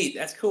 that's neat.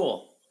 That's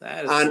cool.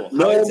 That is cool.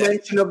 No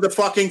mention of the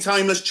fucking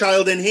timeless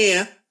child in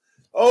here.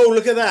 Oh,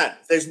 look at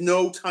that. There's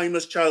no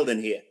timeless child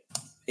in here.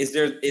 Is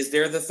there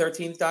the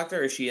 13th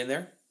Doctor? Is she in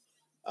there?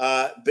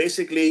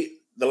 Basically,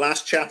 the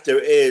last chapter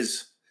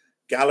is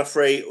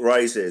Gallifrey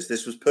Rises.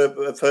 This was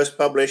first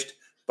published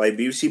by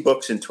BBC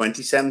Books in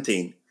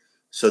 2017.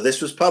 So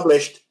this was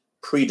published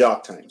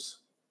pre-Dark Times.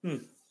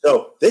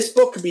 So this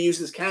book can be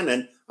used as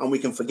canon, and we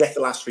can forget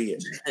the last 3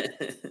 years.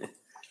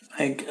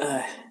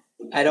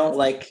 I don't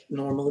like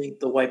normally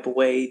the wipe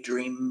away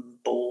dream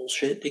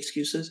bullshit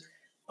excuses,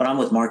 but I'm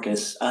with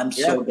Marcus. I'm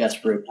so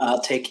desperate.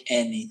 I'll take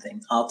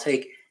anything. I'll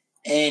even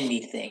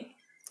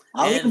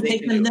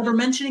take them never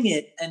mentioning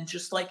it, and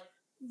just like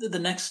the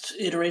next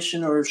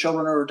iteration or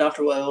showrunner or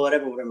doctor,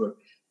 whatever.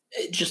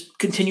 It just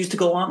continues to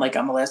go on like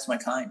I'm the last of my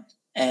kind.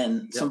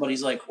 And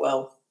somebody's like,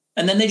 well,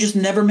 and then they just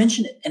never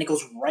mention it, and it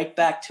goes right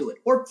back to it.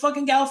 Or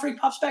fucking Gallifrey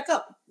pops back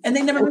up, and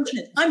they never mention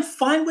it. I'm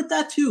fine with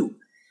that too.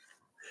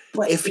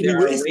 But if you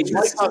wipe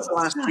out the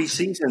last 3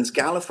 seasons,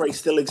 Gallifrey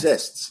still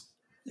exists.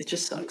 It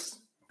just sucks.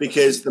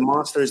 Because the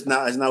Master has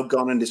now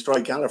gone and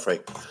destroyed Gallifrey.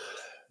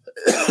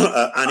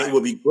 And it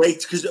would be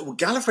great, because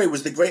Gallifrey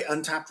was the great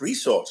untapped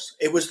resource.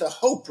 It was the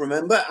hope,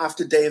 remember,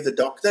 after Day of the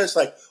Doctor? It's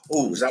like,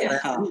 is that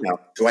what I do now?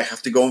 Do I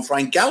have to go and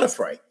find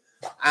Gallifrey?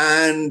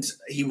 And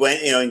he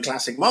went, in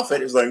classic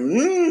Moffat, it was like,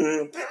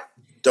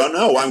 don't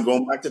know, I'm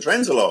going back to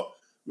Trenzalore.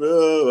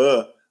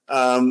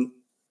 All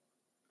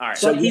right.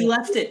 So he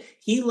left it.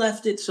 He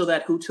left it so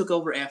that who took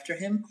over after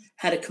him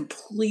had a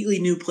completely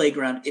new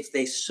playground if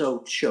they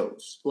so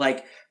chose.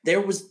 Like there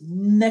was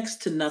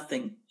next to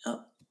nothing.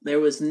 There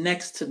was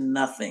next to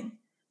nothing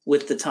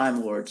with the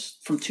Time Lords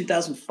from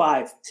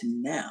 2005 to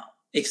now,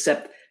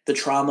 except the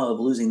trauma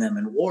of losing them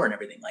in war and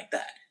everything like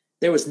that.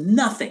 There was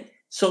nothing.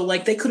 So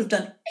like they could have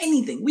done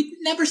anything. We've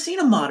never seen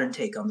a modern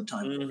take on the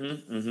Time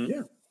Lords.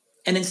 Yeah.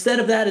 And instead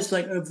of that, it's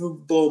like,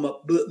 boom,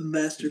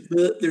 master,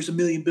 there's a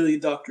million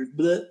billion doctors,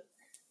 bleh.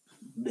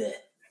 Bleh.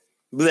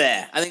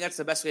 Bleh. I think that's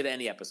the best way to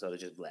end the episode. Is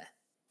just bleh.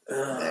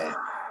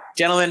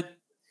 Gentlemen,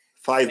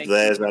 5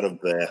 blehs out of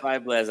bleh.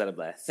 5 blehs out of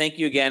bleh. Thank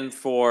you again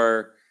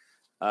for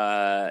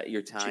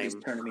your time.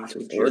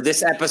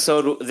 This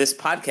episode, this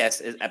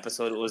podcast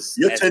episode was.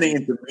 You're turning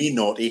into me,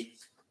 naughty.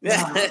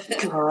 Oh,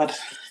 God,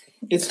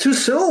 it's too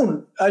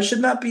soon. This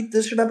should not be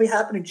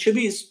happening.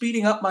 Chibi is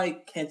speeding up my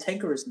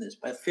cantankerousness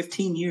by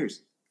 15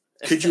 years.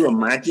 Could you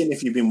imagine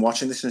if you've been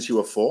watching this since you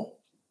were 4?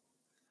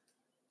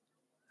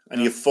 And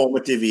your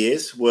formative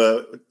years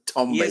were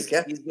Tom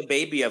Baker. He's the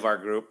baby of our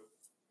group.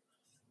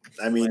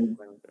 I mean,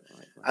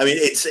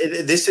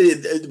 this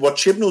is what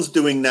Chibnall's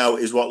doing now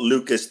is what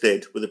Lucas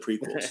did with the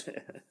prequels.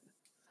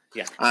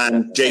 Yeah,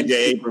 and J.J.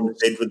 Abrams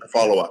did with the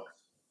follow-up.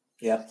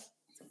 Yeah,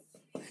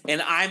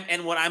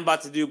 and what I'm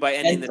about to do by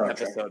ending this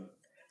episode,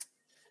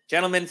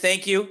 gentlemen.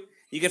 Thank you.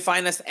 You can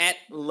find us at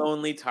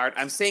Lonely Tart.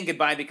 I'm saying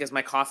goodbye because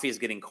my coffee is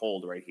getting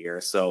cold right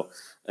here, so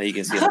you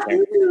can see it.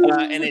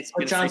 And it's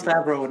John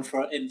Favreau in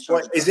front. Is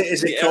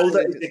it cold?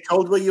 Is it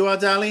cold where you are,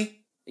 Dali?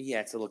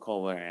 Yeah, it's a little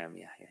cold where I am.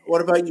 Yeah. What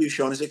about you,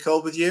 Sean? Is it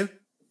cold with you?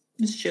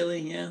 It's chilly.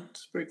 Yeah,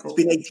 it's pretty cold.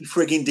 It's been 80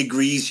 frigging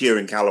degrees here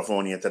in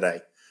California today.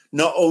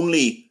 Not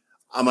only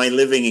am I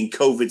living in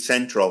COVID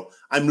Central,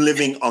 I'm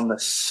living on the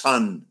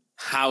sun.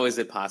 How is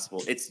it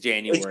possible? It's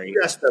January.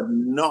 It's just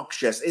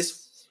obnoxious.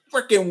 It's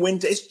freaking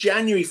winter. It's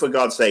January, for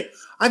God's sake.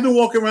 I've been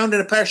walking around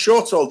in a pair of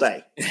shorts all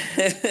day.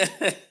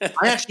 I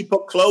actually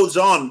put clothes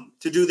on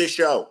to do this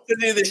show.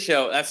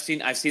 I've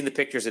seen the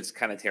pictures. It's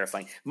kind of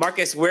terrifying.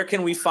 Marcus, where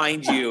can we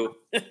find you?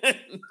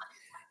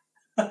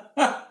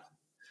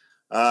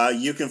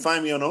 You can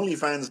find me on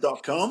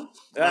OnlyFans.com.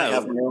 I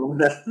have my own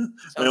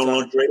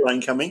lingerie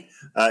line coming.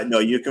 No,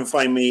 you can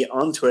find me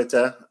on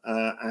Twitter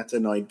at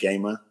Annoyed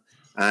Gamer.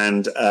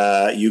 And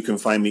you can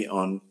find me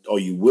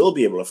you will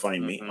be able to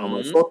find me on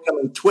my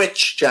forthcoming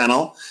Twitch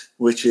channel,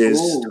 which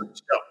is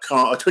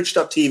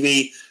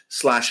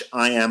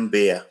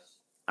twitch.tv/IamBeer.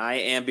 I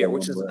am beer,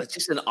 which is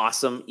just an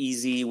awesome,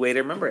 easy way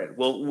to remember it.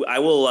 Well, I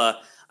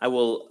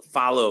will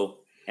follow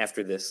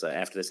after this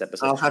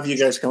episode. I'll have you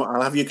guys come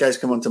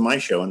onto my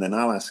show, and then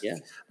I'll ask. Yeah.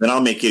 Then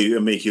I'll make you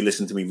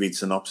listen to me read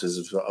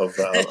synopses of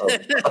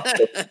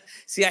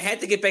See, I had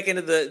to get back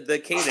into the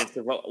cadence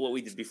of what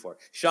we did before.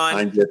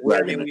 Sean,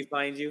 where can we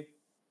find you?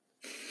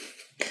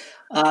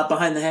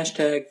 Behind the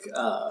hashtag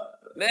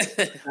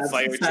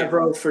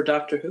Favreau for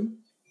Doctor Who.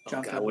 Oh,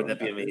 God, wouldn't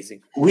that be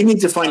amazing? We need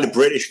to find a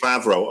British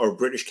Favreau or a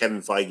British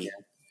Kevin Feige.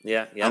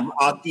 Yeah.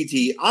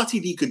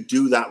 RTD could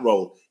do that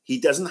role. He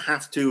doesn't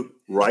have to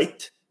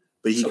write,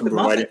 but he can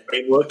provide a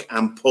framework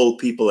and pull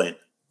people in.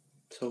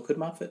 So could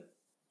Moffat.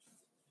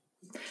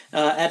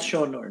 At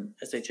Sean Norton,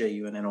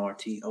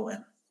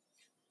 SHAUNNORTON.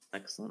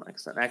 Excellent.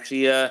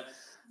 Actually, okay.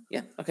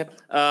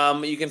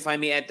 You can find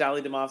me at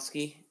Dolly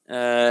Demovsky,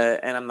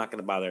 and I'm not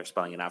going to bother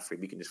spelling it out for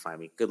you. You can just find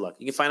me. Good luck.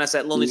 You can find us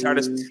at Lonely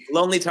TARDIS,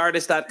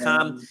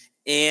 lonelytardis.com,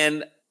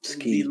 and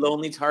the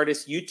Lonely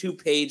TARDIS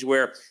YouTube page,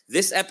 where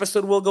this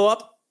episode will go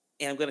up,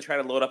 and I'm going to try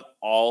to load up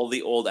all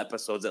the old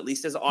episodes, at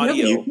least as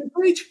audio.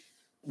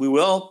 We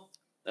will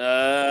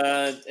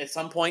at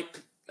some point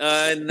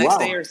the next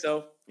day or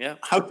so. Yeah.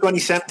 How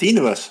 2017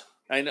 of us?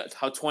 I know.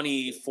 How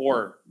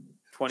 24.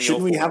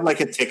 Shouldn't we have like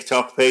a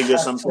TikTok page or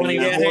something?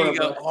 Yeah, there you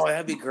go. Oh,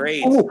 that'd be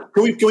great. Oh,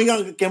 can we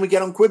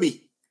get on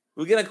Quibi?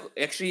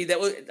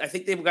 I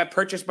think they got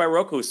purchased by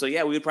Roku. So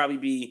yeah, we would probably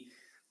be.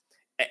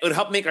 It would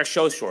help make our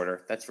show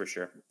shorter. That's for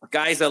sure.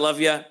 Guys, I love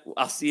you.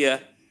 I'll see you.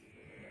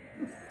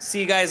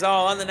 See you guys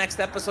all on the next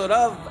episode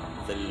of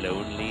The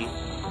Lonely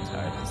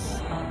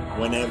TARDIS.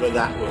 Whenever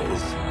that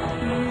was.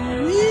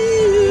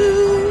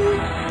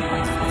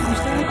 Who's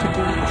that to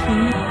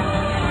do?